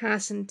Khyber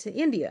Pass into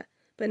India,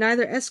 but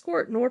neither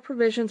escort nor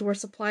provisions were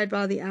supplied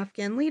by the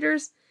Afghan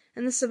leaders,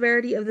 and the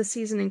severity of the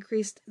season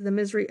increased the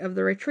misery of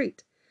the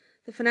retreat.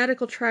 The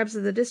fanatical tribes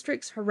of the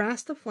districts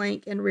harassed the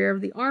flank and rear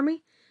of the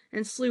army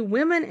and slew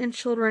women and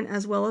children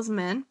as well as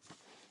men.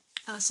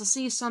 So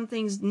see, some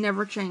things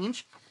never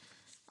change.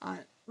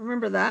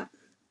 Remember that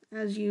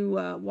as you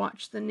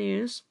watch the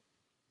news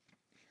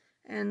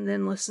and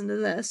then listen to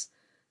this.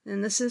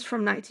 And this is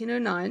from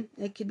 1909.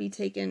 It could be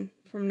taken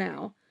from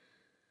now.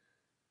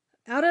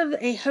 Out of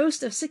a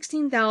host of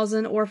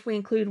 16,000, or if we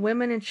include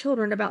women and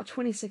children, about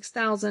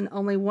 26,000,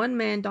 only one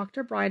man,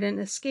 Dr. Bryden,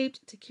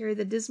 escaped to carry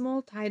the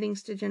dismal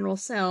tidings to General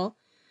Sale,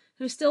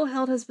 who still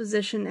held his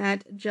position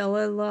at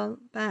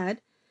Jalalabad.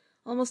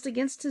 Almost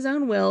against his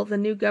own will, the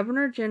new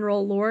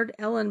Governor-General Lord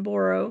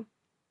Ellenborough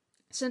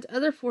sent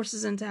other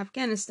forces into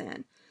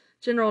Afghanistan.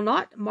 General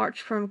Knott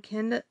marched from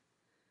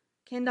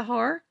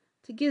Kandahar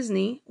to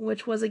Ghazni,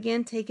 which was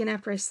again taken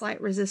after a slight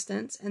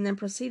resistance, and then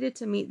proceeded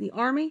to meet the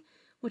army,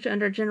 which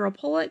under General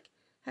Pollock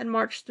had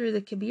marched through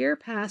the Khyber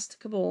Pass to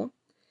Kabul.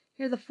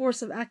 Here the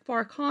force of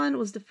Akbar Khan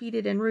was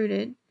defeated and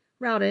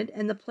routed,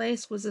 and the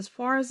place was as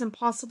far as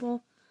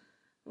possible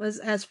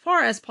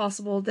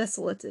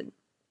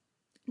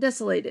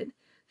desolated.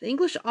 The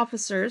English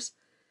officers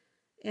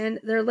and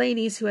their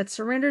ladies who had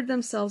surrendered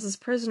themselves as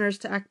prisoners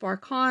to Akbar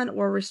Khan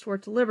were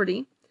restored to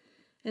liberty,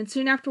 and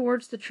soon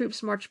afterwards the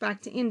troops marched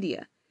back to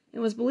India. It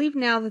was believed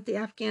now that the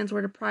Afghans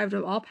were deprived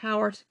of all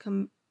power to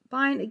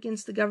combine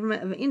against the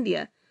government of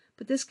India,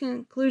 but this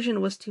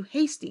conclusion was too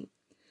hasty,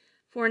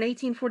 for in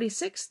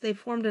 1846 they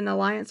formed an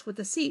alliance with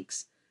the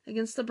Sikhs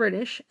against the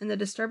British, and the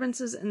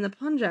disturbances in the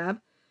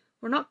Punjab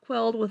were not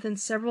quelled within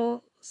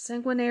several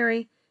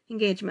sanguinary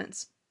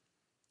engagements.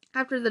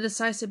 After the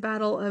decisive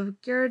battle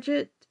of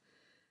Gurjat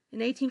in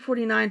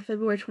 1849,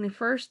 February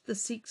 21st, the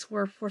Sikhs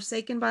were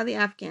forsaken by the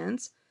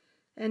Afghans,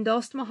 and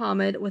Dost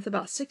Muhammad, with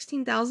about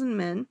 16,000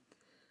 men,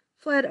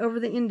 fled over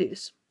the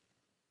Indus.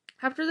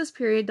 After this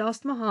period,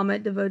 Dost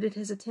Muhammad devoted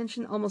his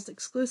attention almost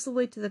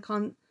exclusively to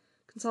the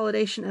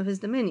consolidation of his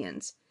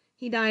dominions.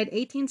 He died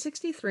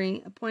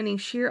 1863, appointing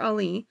Sher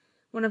Ali,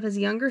 one of his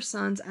younger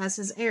sons, as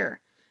his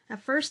heir.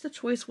 At first the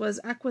choice was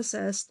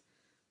acquiesced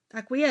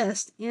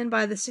in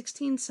by the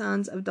 16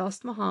 sons of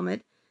Dost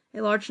Muhammad,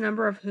 a large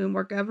number of whom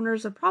were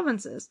governors of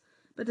provinces,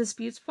 but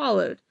disputes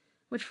followed,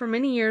 which for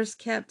many years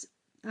kept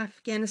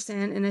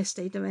Afghanistan in a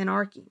state of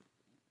anarchy.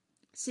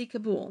 See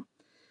Kabul.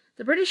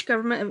 The British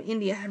government of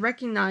India had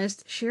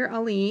recognized Sher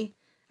Ali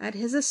at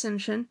his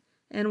accession,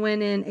 and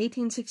when in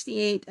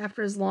 1868,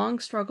 after his long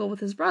struggle with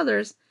his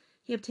brothers,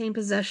 he obtained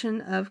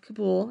possession of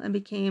Kabul and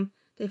became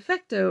de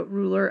facto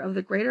ruler of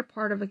the greater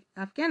part of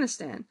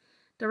Afghanistan,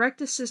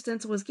 direct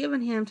assistance was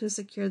given him to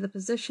secure the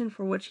position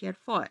for which he had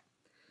fought.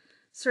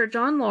 Sir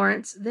John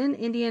Lawrence, then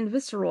Indian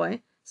Viceroy,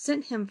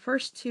 sent him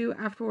first 2,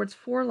 afterwards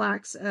 4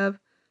 lakhs of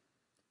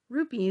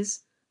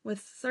rupees with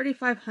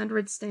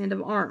 3,500 stand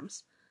of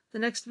arms. The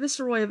next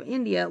Viceroy of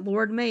India,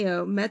 Lord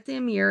Mayo, met the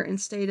Emir and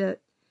stayed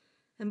at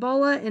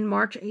Ambala in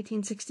March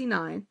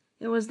 1869.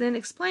 It was then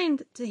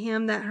explained to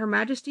him that Her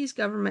Majesty's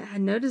government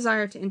had no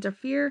desire to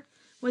interfere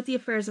with the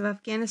affairs of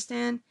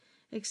Afghanistan,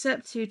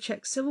 except to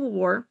check civil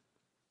war,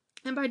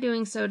 and by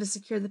doing so to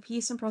secure the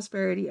peace and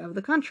prosperity of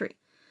the country.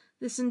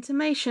 This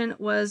intimation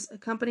was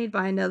accompanied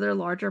by another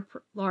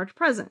large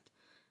present.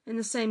 In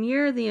the same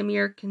year, the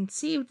Emir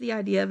conceived the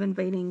idea of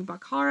invading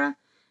Bokhara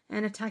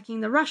and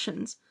attacking the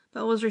Russians,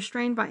 but was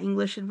restrained by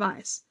English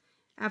advice.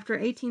 After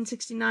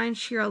 1869,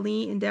 Sher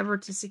Ali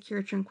endeavored to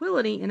secure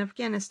tranquility in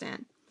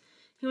Afghanistan.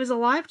 He was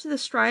alive to the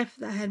strife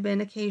that had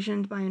been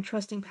occasioned by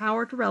entrusting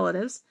power to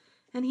relatives,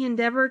 and he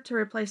endeavored to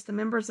replace the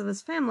members of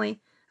his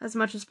family as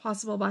much as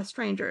possible by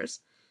strangers.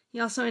 He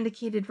also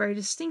indicated very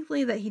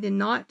distinctly that he did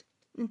not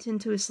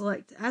intend to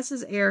select as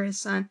his heir his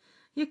son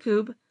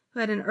Yaqub, who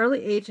at an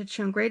early age had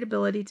shown great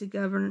ability to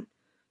govern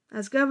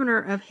as governor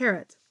of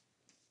Herat,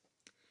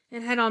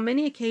 and had on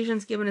many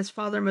occasions given his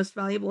father most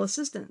valuable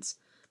assistance,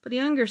 but a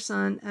younger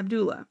son,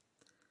 Abdullah.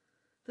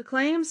 The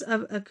claims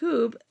of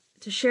Yaqub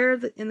to share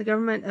in the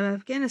government of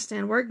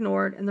Afghanistan were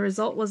ignored, and the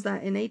result was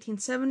that in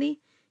 1870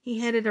 he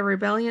headed a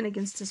rebellion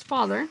against his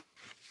father.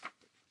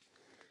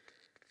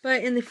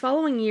 But in the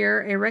following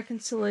year, a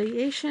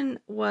reconciliation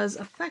was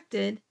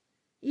effected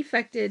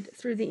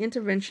through the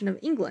intervention of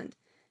England.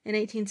 In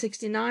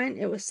 1869,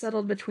 it was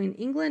settled between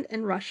England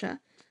and Russia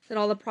that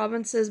all the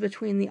provinces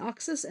between the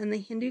Oxus and the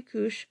Hindu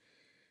Kush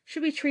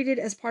should be treated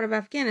as part of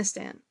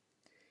Afghanistan.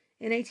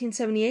 In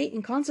 1878,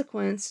 in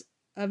consequence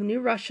of New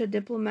Russia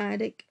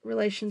diplomatic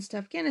relations to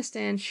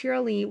Afghanistan, Sher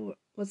Ali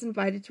was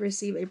invited to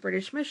receive a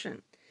British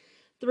mission.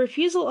 The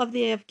refusal of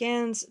the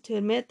Afghans to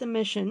admit the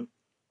mission,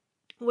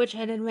 which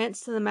had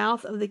advanced to the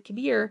mouth of the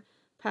Khyber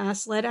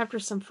Pass, led after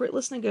some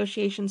fruitless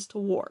negotiations to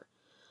war.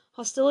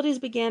 Hostilities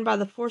began by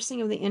the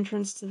forcing of the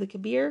entrance to the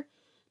Khyber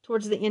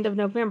towards the end of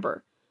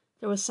November.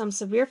 There was some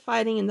severe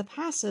fighting in the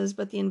passes,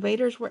 but the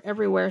invaders were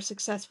everywhere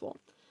successful.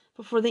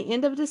 Before the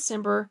end of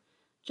December,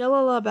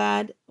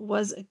 Jalalabad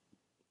was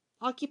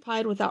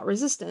occupied without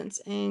resistance,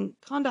 and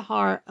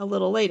Kandahar a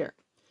little later.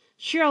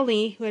 Sher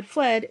Ali, who had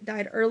fled,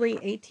 died early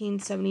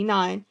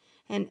 1879,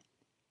 and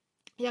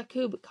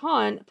Yaqub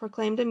Khan,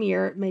 proclaimed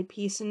Emir, made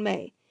peace in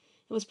May.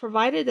 It was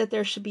provided that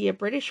there should be a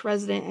British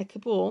resident at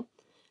Kabul,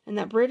 and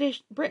that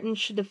Britain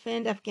should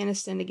defend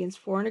Afghanistan against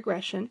foreign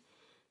aggression,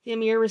 the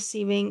Emir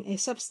receiving a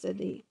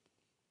subsidy.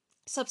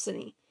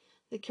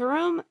 The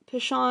Karum,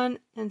 Pishon,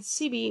 and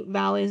Sibi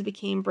valleys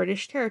became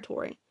British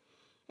territory,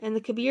 and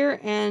the Khyber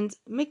and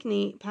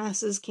Mikni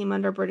passes came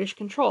under British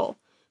control.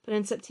 But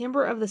in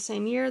September of the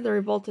same year, the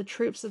revolted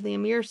troops of the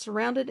Emir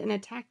surrounded and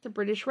attacked the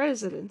British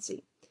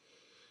residency.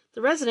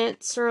 The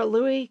resident, Sir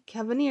Louis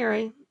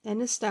Cavanieri,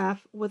 and his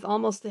staff, with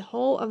almost the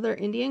whole of their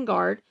Indian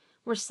guard,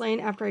 were slain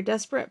after a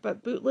desperate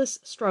but bootless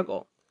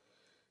struggle.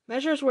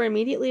 Measures were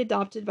immediately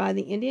adopted by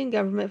the Indian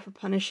government for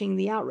punishing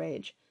the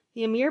outrage.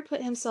 The emir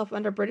put himself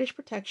under British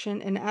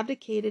protection and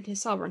abdicated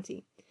his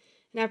sovereignty,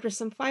 and after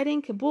some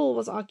fighting, Kabul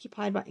was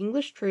occupied by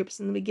English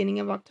troops in the beginning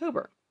of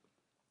October.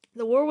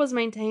 The war was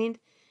maintained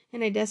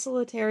in a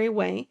desultory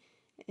way,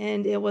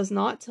 and it was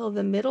not till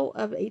the middle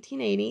of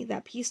 1880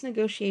 that peace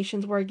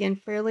negotiations were again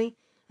fairly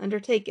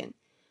undertaken.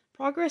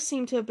 Progress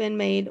seemed to have been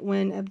made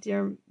when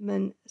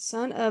Abdirman,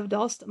 son of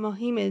Dost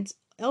Muhammad's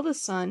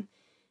eldest son,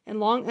 and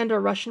long under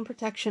Russian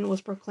protection, was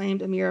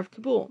proclaimed Emir of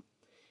Kabul.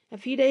 A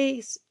few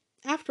days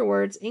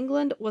afterwards,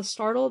 England was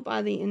startled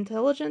by the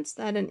intelligence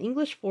that an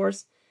English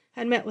force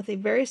had met with a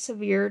very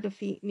severe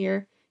defeat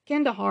near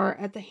Kandahar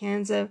at the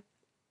hands of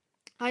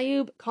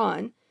Ayub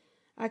Khan,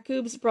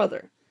 Akub's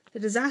brother. The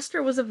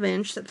disaster was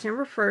avenged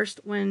September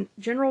 1st when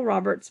General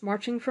Roberts,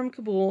 marching from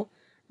Kabul,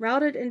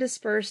 routed and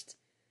dispersed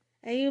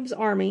Ayub's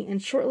army, and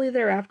shortly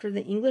thereafter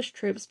the English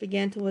troops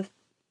began to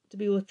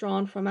be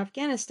withdrawn from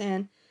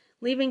Afghanistan,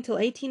 leaving till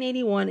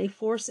 1881 a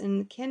force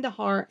in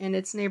Kandahar and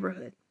its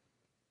neighborhood.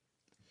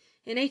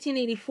 In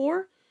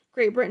 1884,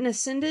 Great Britain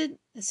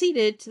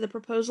acceded to the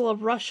proposal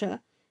of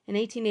Russia in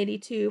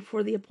 1882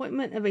 for the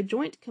appointment of a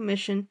joint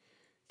commission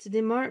to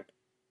demarcate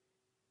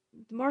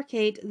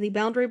the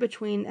boundary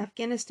between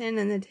Afghanistan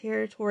and the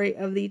territory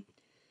of the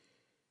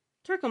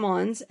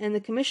Turkomans, and the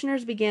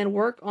commissioners began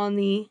work on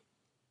the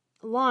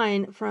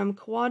line from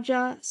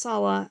Khwaja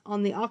Sala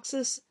on the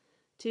Oxus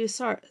to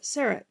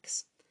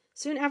Sarix.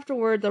 Soon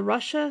afterward,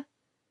 Russia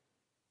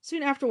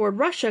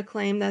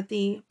claimed that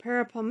the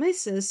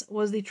Paramesses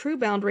was the true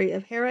boundary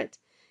of Herat,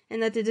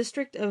 and that the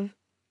district of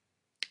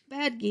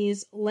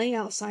Badghis lay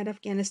outside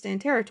Afghanistan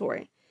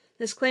territory.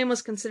 This claim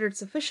was considered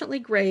sufficiently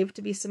grave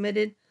to be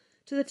submitted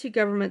to the two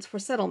governments for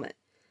settlement.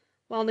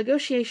 While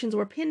negotiations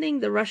were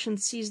pending, the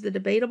Russians seized the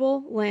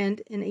debatable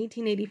land in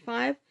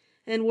 1885,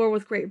 and war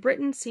with Great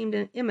Britain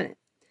seemed imminent.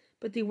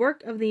 But the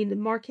work of the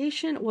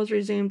demarcation was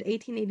resumed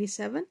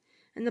 1887,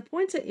 and the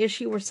points at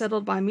issue were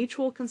settled by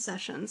mutual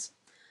concessions.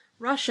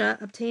 Russia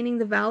obtaining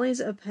the valleys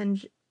of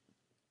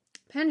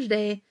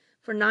Panjde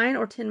for 9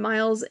 or 10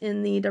 miles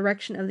in the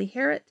direction of the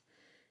Herat,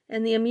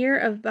 and the Emir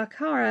of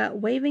Bukhara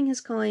waiving his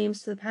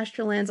claims to the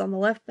pasture lands on the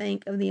left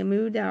bank of the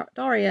Amu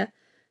Darya,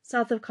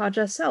 south of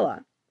Khaja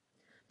Sela.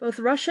 Both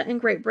Russia and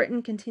Great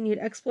Britain continued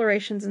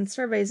explorations and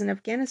surveys in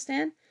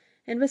Afghanistan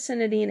and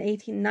vicinity in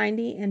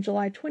 1890, and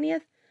July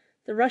 20th,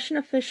 the Russian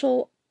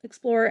official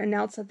explorer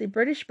announced that the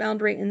British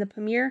boundary in the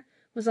Pamir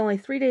was only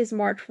 3 days'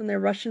 march from the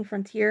Russian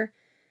frontier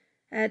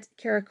at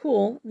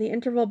Karakul, the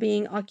interval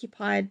being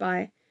occupied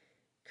by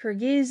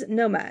Kyrgyz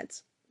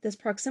nomads. This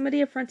proximity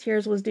of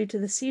frontiers was due to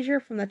the seizure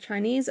from the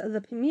Chinese of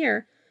the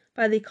Pamir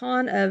by the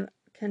Khan of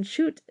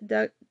Kanshut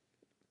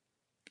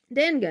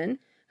Dangan,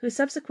 who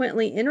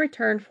subsequently, in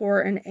return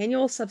for an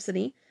annual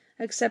subsidy,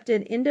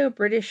 accepted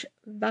Indo-British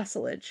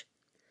vassalage.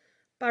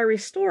 By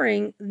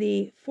restoring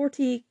the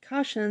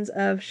fortifications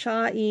of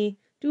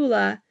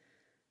Shah-e-Dullah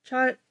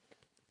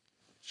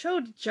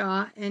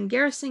Chodja and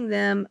garrisoning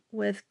them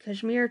with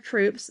Kashmir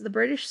troops, the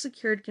British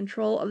secured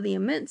control of the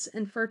immense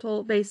and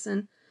fertile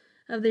basin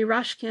of the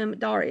Rashkim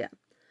Darya.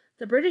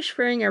 The British,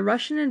 fearing a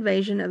Russian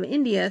invasion of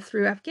India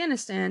through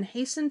Afghanistan,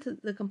 hastened to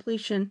the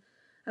completion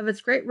of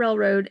its great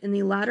railroad in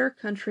the latter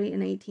country in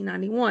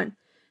 1891,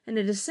 and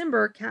in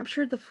December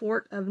captured the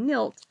fort of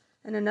Nilt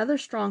and another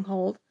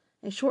stronghold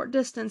a short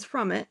distance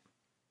from it,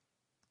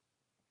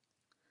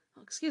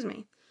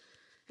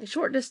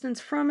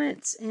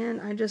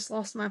 and I just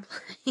lost my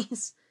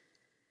place,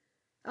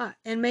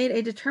 and made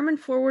a determined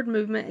forward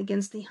movement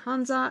against the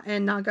Hunza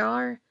and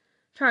Nagar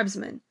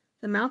tribesmen.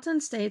 The mountain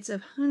states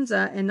of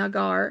Hunza and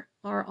Nagar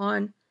are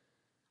on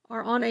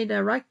a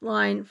direct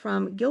line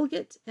from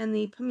Gilgit and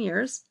the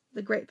Pamirs.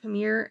 The Great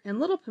Pamir and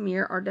Little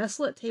Pamir are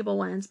desolate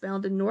tablelands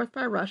bounded north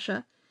by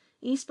Russia,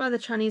 east by the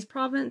Chinese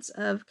province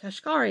of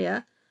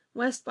Kashgaria,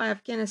 west by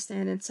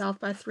Afghanistan, and south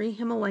by 3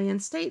 Himalayan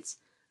states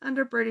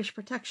under British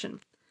protection.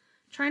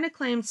 China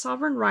claimed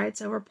sovereign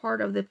rights over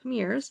part of the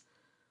Pamirs.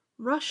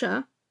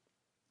 Russia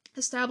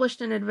established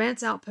an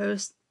advance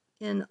outpost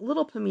in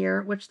Little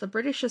Pamir, which the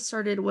British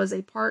asserted was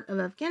a part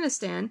of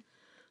Afghanistan,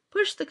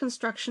 pushed the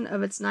construction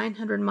of its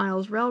 900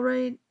 miles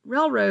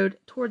railroad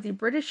toward the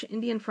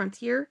British-Indian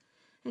frontier,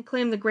 and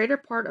claimed the greater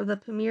part of the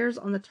Pamirs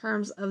on the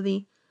terms of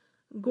the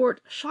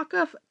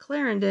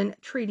Gortschakoff-Clarendon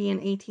Treaty in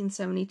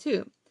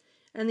 1872,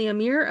 and the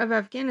Emir of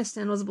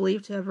Afghanistan was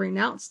believed to have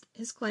renounced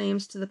his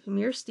claims to the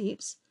Pamir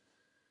steppes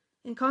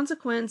in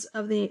consequence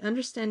of the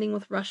understanding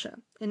with Russia.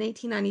 In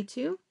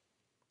 1892,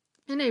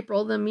 in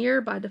April, the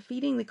Emir, by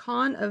defeating the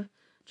Khan of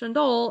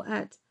Jandal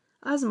at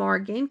Asmar,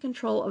 gained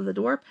control of the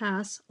Dor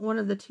Pass, one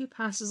of the 2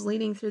 passes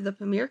leading through the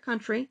Pamir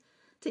country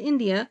to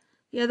India,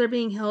 the other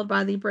being held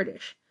by the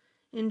British.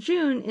 In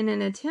June, in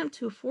an attempt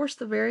to force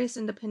the various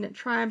independent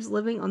tribes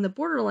living on the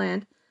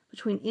borderland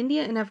between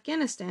India and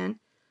Afghanistan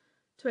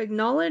to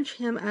acknowledge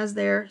him as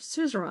their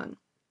suzerain,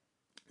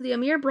 the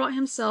Emir brought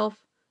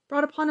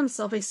upon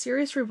himself a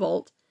serious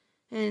revolt,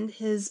 and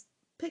his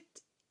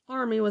picked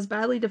army was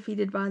badly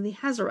defeated by the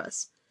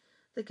Hazaras.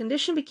 The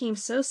condition became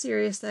so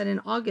serious that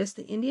in August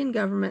the Indian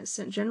government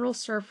sent General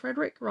Sir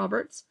Frederick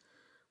Roberts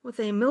with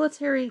a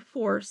military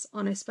force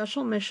on a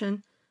special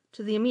mission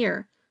to the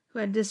emir, who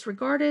had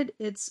disregarded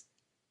its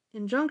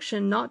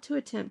injunction not to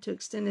attempt to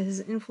extend his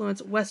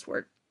influence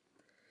westward.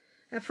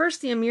 At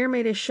first, the emir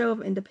made a show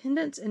of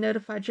independence and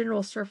notified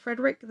General Sir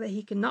Frederick that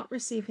he could not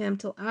receive him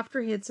till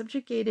after he had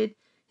subjugated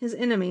his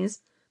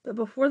enemies, but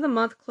before the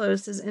month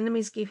closed his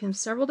enemies gave him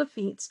several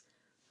defeats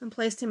and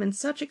placed him in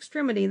such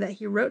extremity that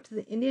he wrote to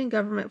the Indian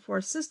government for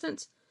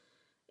assistance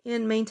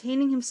in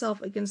maintaining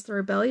himself against the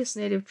rebellious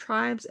native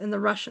tribes and the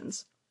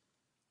Russians.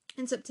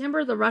 In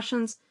September, the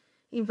Russians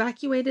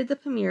evacuated the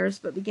Pamirs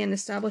but began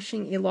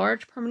establishing a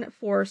large permanent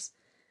force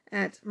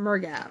at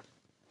Murghab.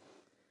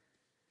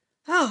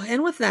 Oh,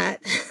 and with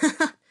that,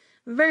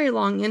 very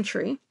long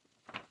entry,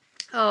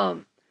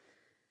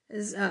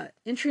 is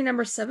entry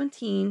number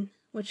 17,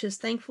 which is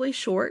thankfully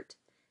short,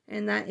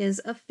 and that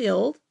is a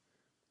field,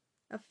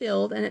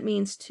 and it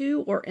means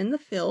to or in the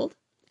field.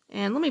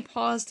 And let me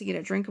pause to get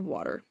a drink of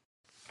water.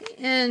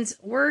 And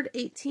word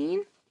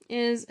 18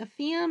 is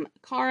Ephium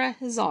Kara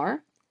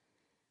Hazar,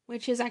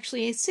 which is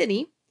actually a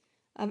city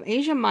of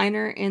Asia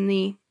Minor in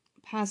the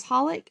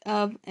Pashalik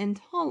of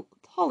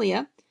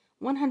Anatolia,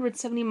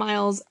 170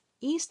 miles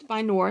east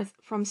by north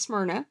from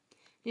Smyrna,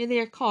 near the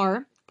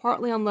Akar,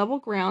 partly on level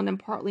ground and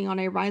partly on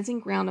a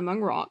rising ground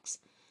among rocks.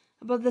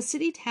 Above the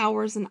city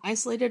towers an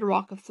isolated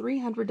rock of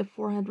 300 to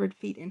 400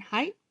 feet in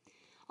height,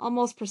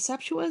 almost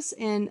precipitous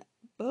in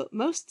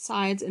most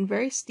sides and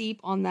very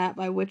steep on that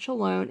by which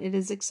alone it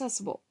is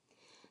accessible.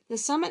 The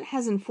summit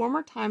has in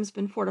former times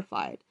been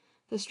fortified.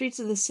 The streets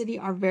of the city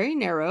are very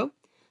narrow.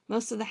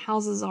 Most of the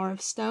houses are of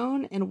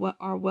stone and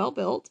are well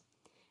built.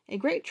 A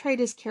great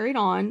trade is carried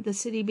on, the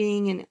city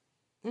being an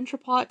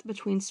entrepot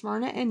between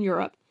Smyrna and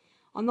Europe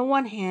on the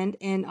one hand,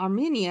 and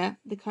Armenia,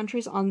 the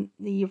countries on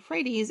the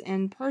Euphrates,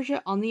 and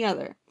Persia on the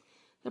other.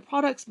 The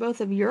products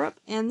both of Europe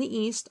and the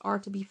East are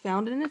to be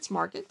found in its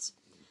markets.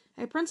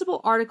 A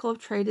principal article of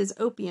trade is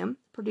opium,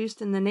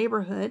 produced in the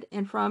neighborhood,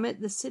 and from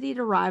it the city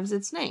derives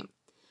its name.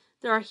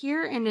 There are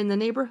here and in the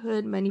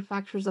neighborhood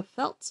manufactures of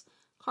felts,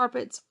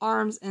 carpets,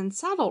 arms, and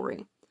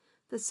saddlery.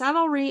 The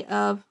saddlery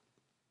of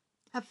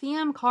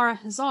Ephium Kara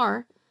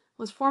Hazar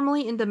was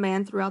formerly in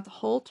demand throughout the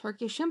whole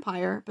Turkish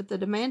Empire, but the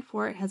demand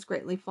for it has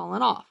greatly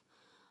fallen off.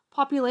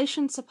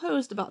 Population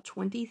supposed about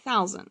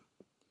 20,000.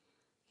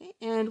 Okay,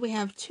 and we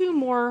have two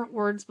more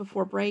words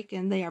before break,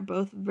 and they are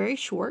both very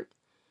short.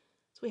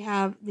 So we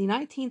have the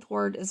 19th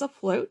word is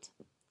afloat,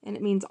 and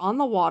it means on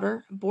the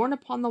water, borne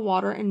upon the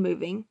water and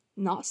moving,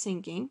 not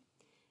sinking.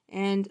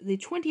 And the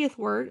 20th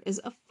word is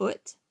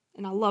afoot,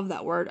 and I love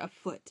that word,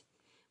 afoot,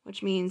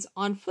 which means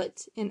on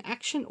foot, in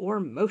action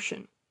or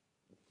motion.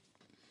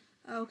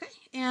 Okay,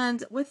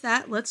 and with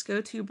that, let's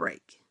go to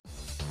break.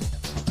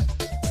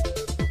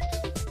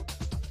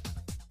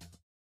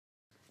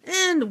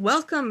 And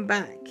welcome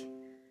back.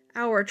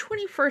 Our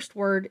 21st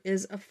word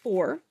is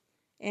afore,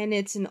 and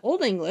it's in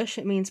Old English.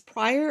 It means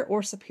prior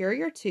or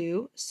superior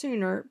to,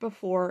 sooner,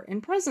 before, in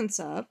presence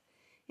of,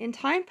 in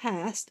time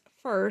past,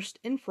 first,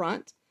 in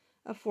front,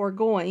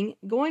 aforegoing,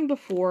 going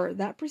before,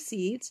 that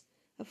precedes,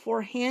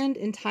 aforehand,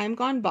 in time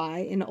gone by,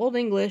 in Old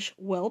English,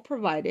 well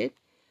provided,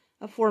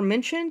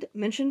 aforementioned,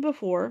 mentioned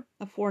before,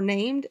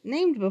 aforenamed,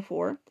 named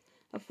before,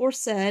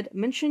 aforesaid,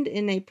 mentioned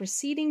in a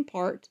preceding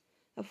part,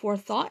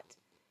 aforethought,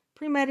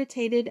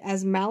 premeditated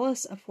as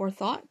malice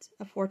aforethought,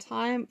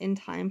 aforetime, in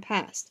time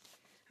past.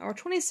 Our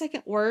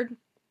 22nd word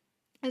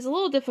is a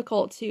little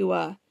difficult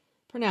to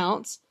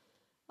pronounce.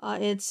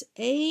 It's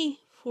a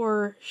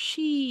for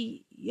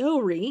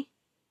shiori,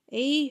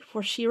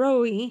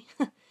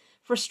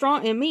 for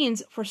strong. It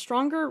means for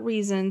stronger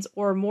reasons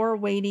or more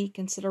weighty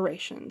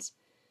considerations.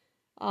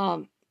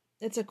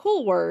 It's a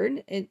cool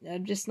word.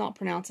 I'm just not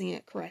pronouncing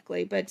it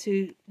correctly. But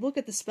to look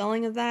at the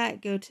spelling of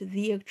that, go to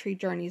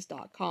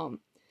theoaktreejourneys.com.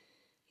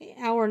 Okay,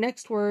 our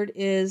next word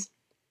is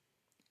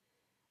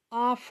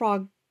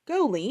Afragola,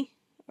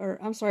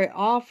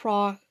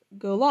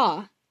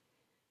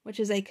 which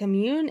is a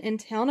commune and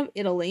town of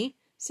Italy,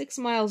 6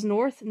 miles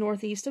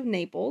northeast of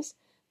Naples.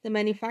 The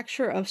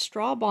manufacture of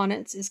straw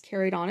bonnets is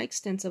carried on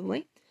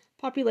extensively.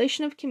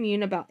 Population of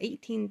commune about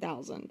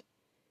 18,000.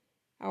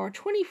 Our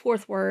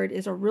 24th word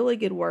is a really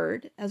good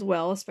word as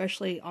well,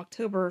 especially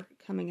October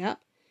coming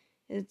up.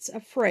 It's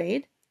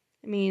afraid.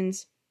 It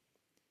means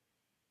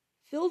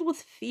filled with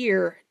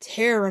fear,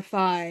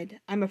 terrified.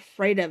 I'm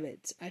afraid of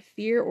it. I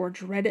fear or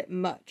dread it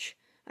much.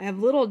 I have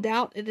little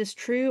doubt it is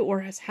true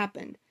or has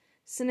happened.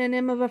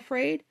 Synonym of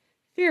afraid,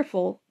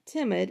 fearful,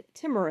 timid,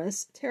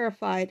 timorous,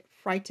 terrified,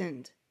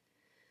 frightened.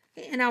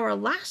 Okay, and our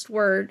last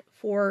word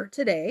for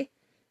today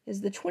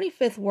is the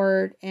 25th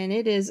word, and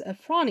it is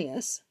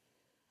AFRANIUS.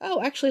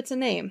 Oh, actually, it's a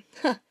name.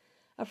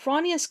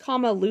 Afranius,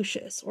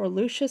 Lucius, or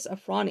Lucius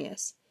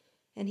Afranius.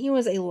 And he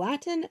was a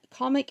Latin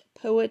comic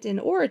poet and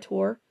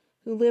orator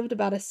who lived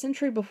about a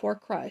century before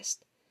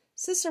Christ.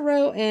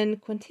 Cicero and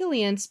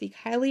Quintilian speak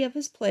highly of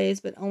his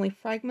plays, but only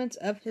fragments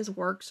of his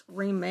works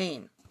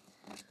remain.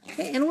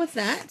 Okay, and with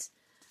that,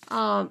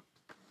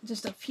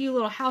 just a few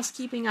little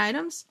housekeeping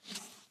items.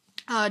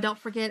 Don't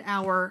forget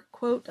our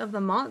quote of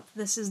the month.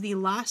 This is the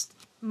last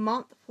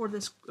month for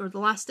this, or the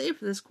last day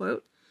for this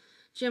quote.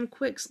 Jim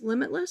Quick's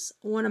Limitless.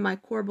 One of my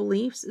core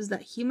beliefs is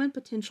that human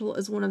potential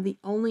is one of the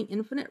only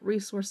infinite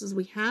resources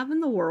we have in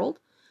the world.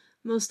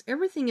 Most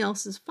everything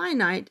else is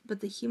finite,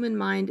 but the human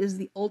mind is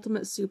the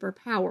ultimate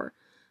superpower.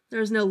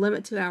 There is no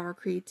limit to our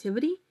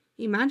creativity,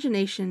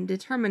 imagination,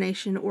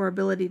 determination, or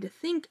ability to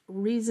think,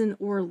 reason,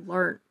 or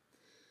learn.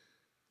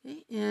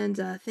 Okay, and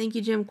thank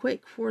you, Jim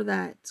Quick, for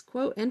that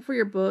quote and for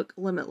your book,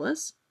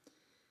 Limitless.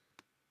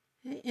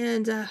 Okay,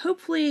 and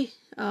hopefully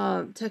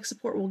tech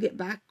support will get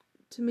back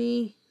to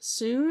me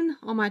soon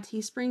on my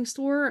Teespring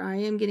store. I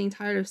am getting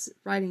tired of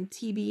writing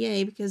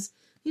TBA because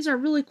these are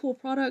really cool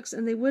products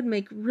and they would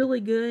make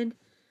really good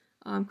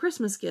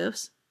Christmas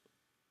gifts.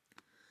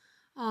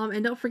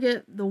 And don't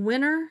forget, the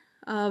winner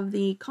of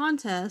the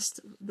contest,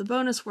 the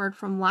bonus word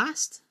from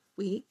last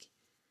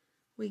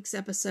week's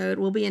episode,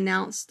 will be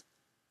announced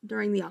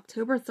during the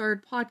October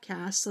 3rd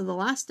podcast. So the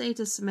last day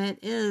to submit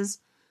is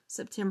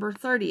September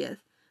 30th.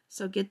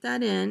 So get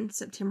that in,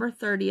 September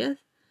 30th.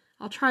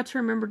 I'll try to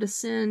remember to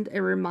send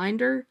a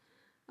reminder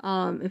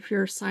if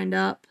you're signed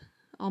up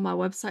on my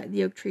website,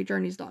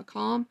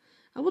 theoaktreejourneys.com.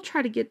 I will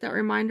try to get that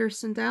reminder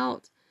sent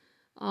out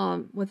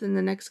within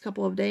the next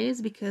couple of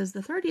days, because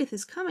the 30th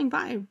is coming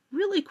by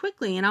really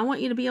quickly, and I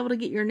want you to be able to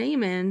get your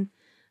name in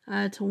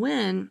to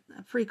win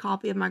a free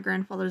copy of my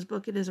grandfather's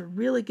book. It is a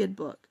really good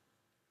book.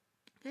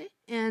 Okay,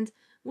 and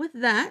with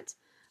that,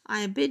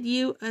 I bid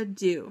you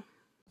adieu.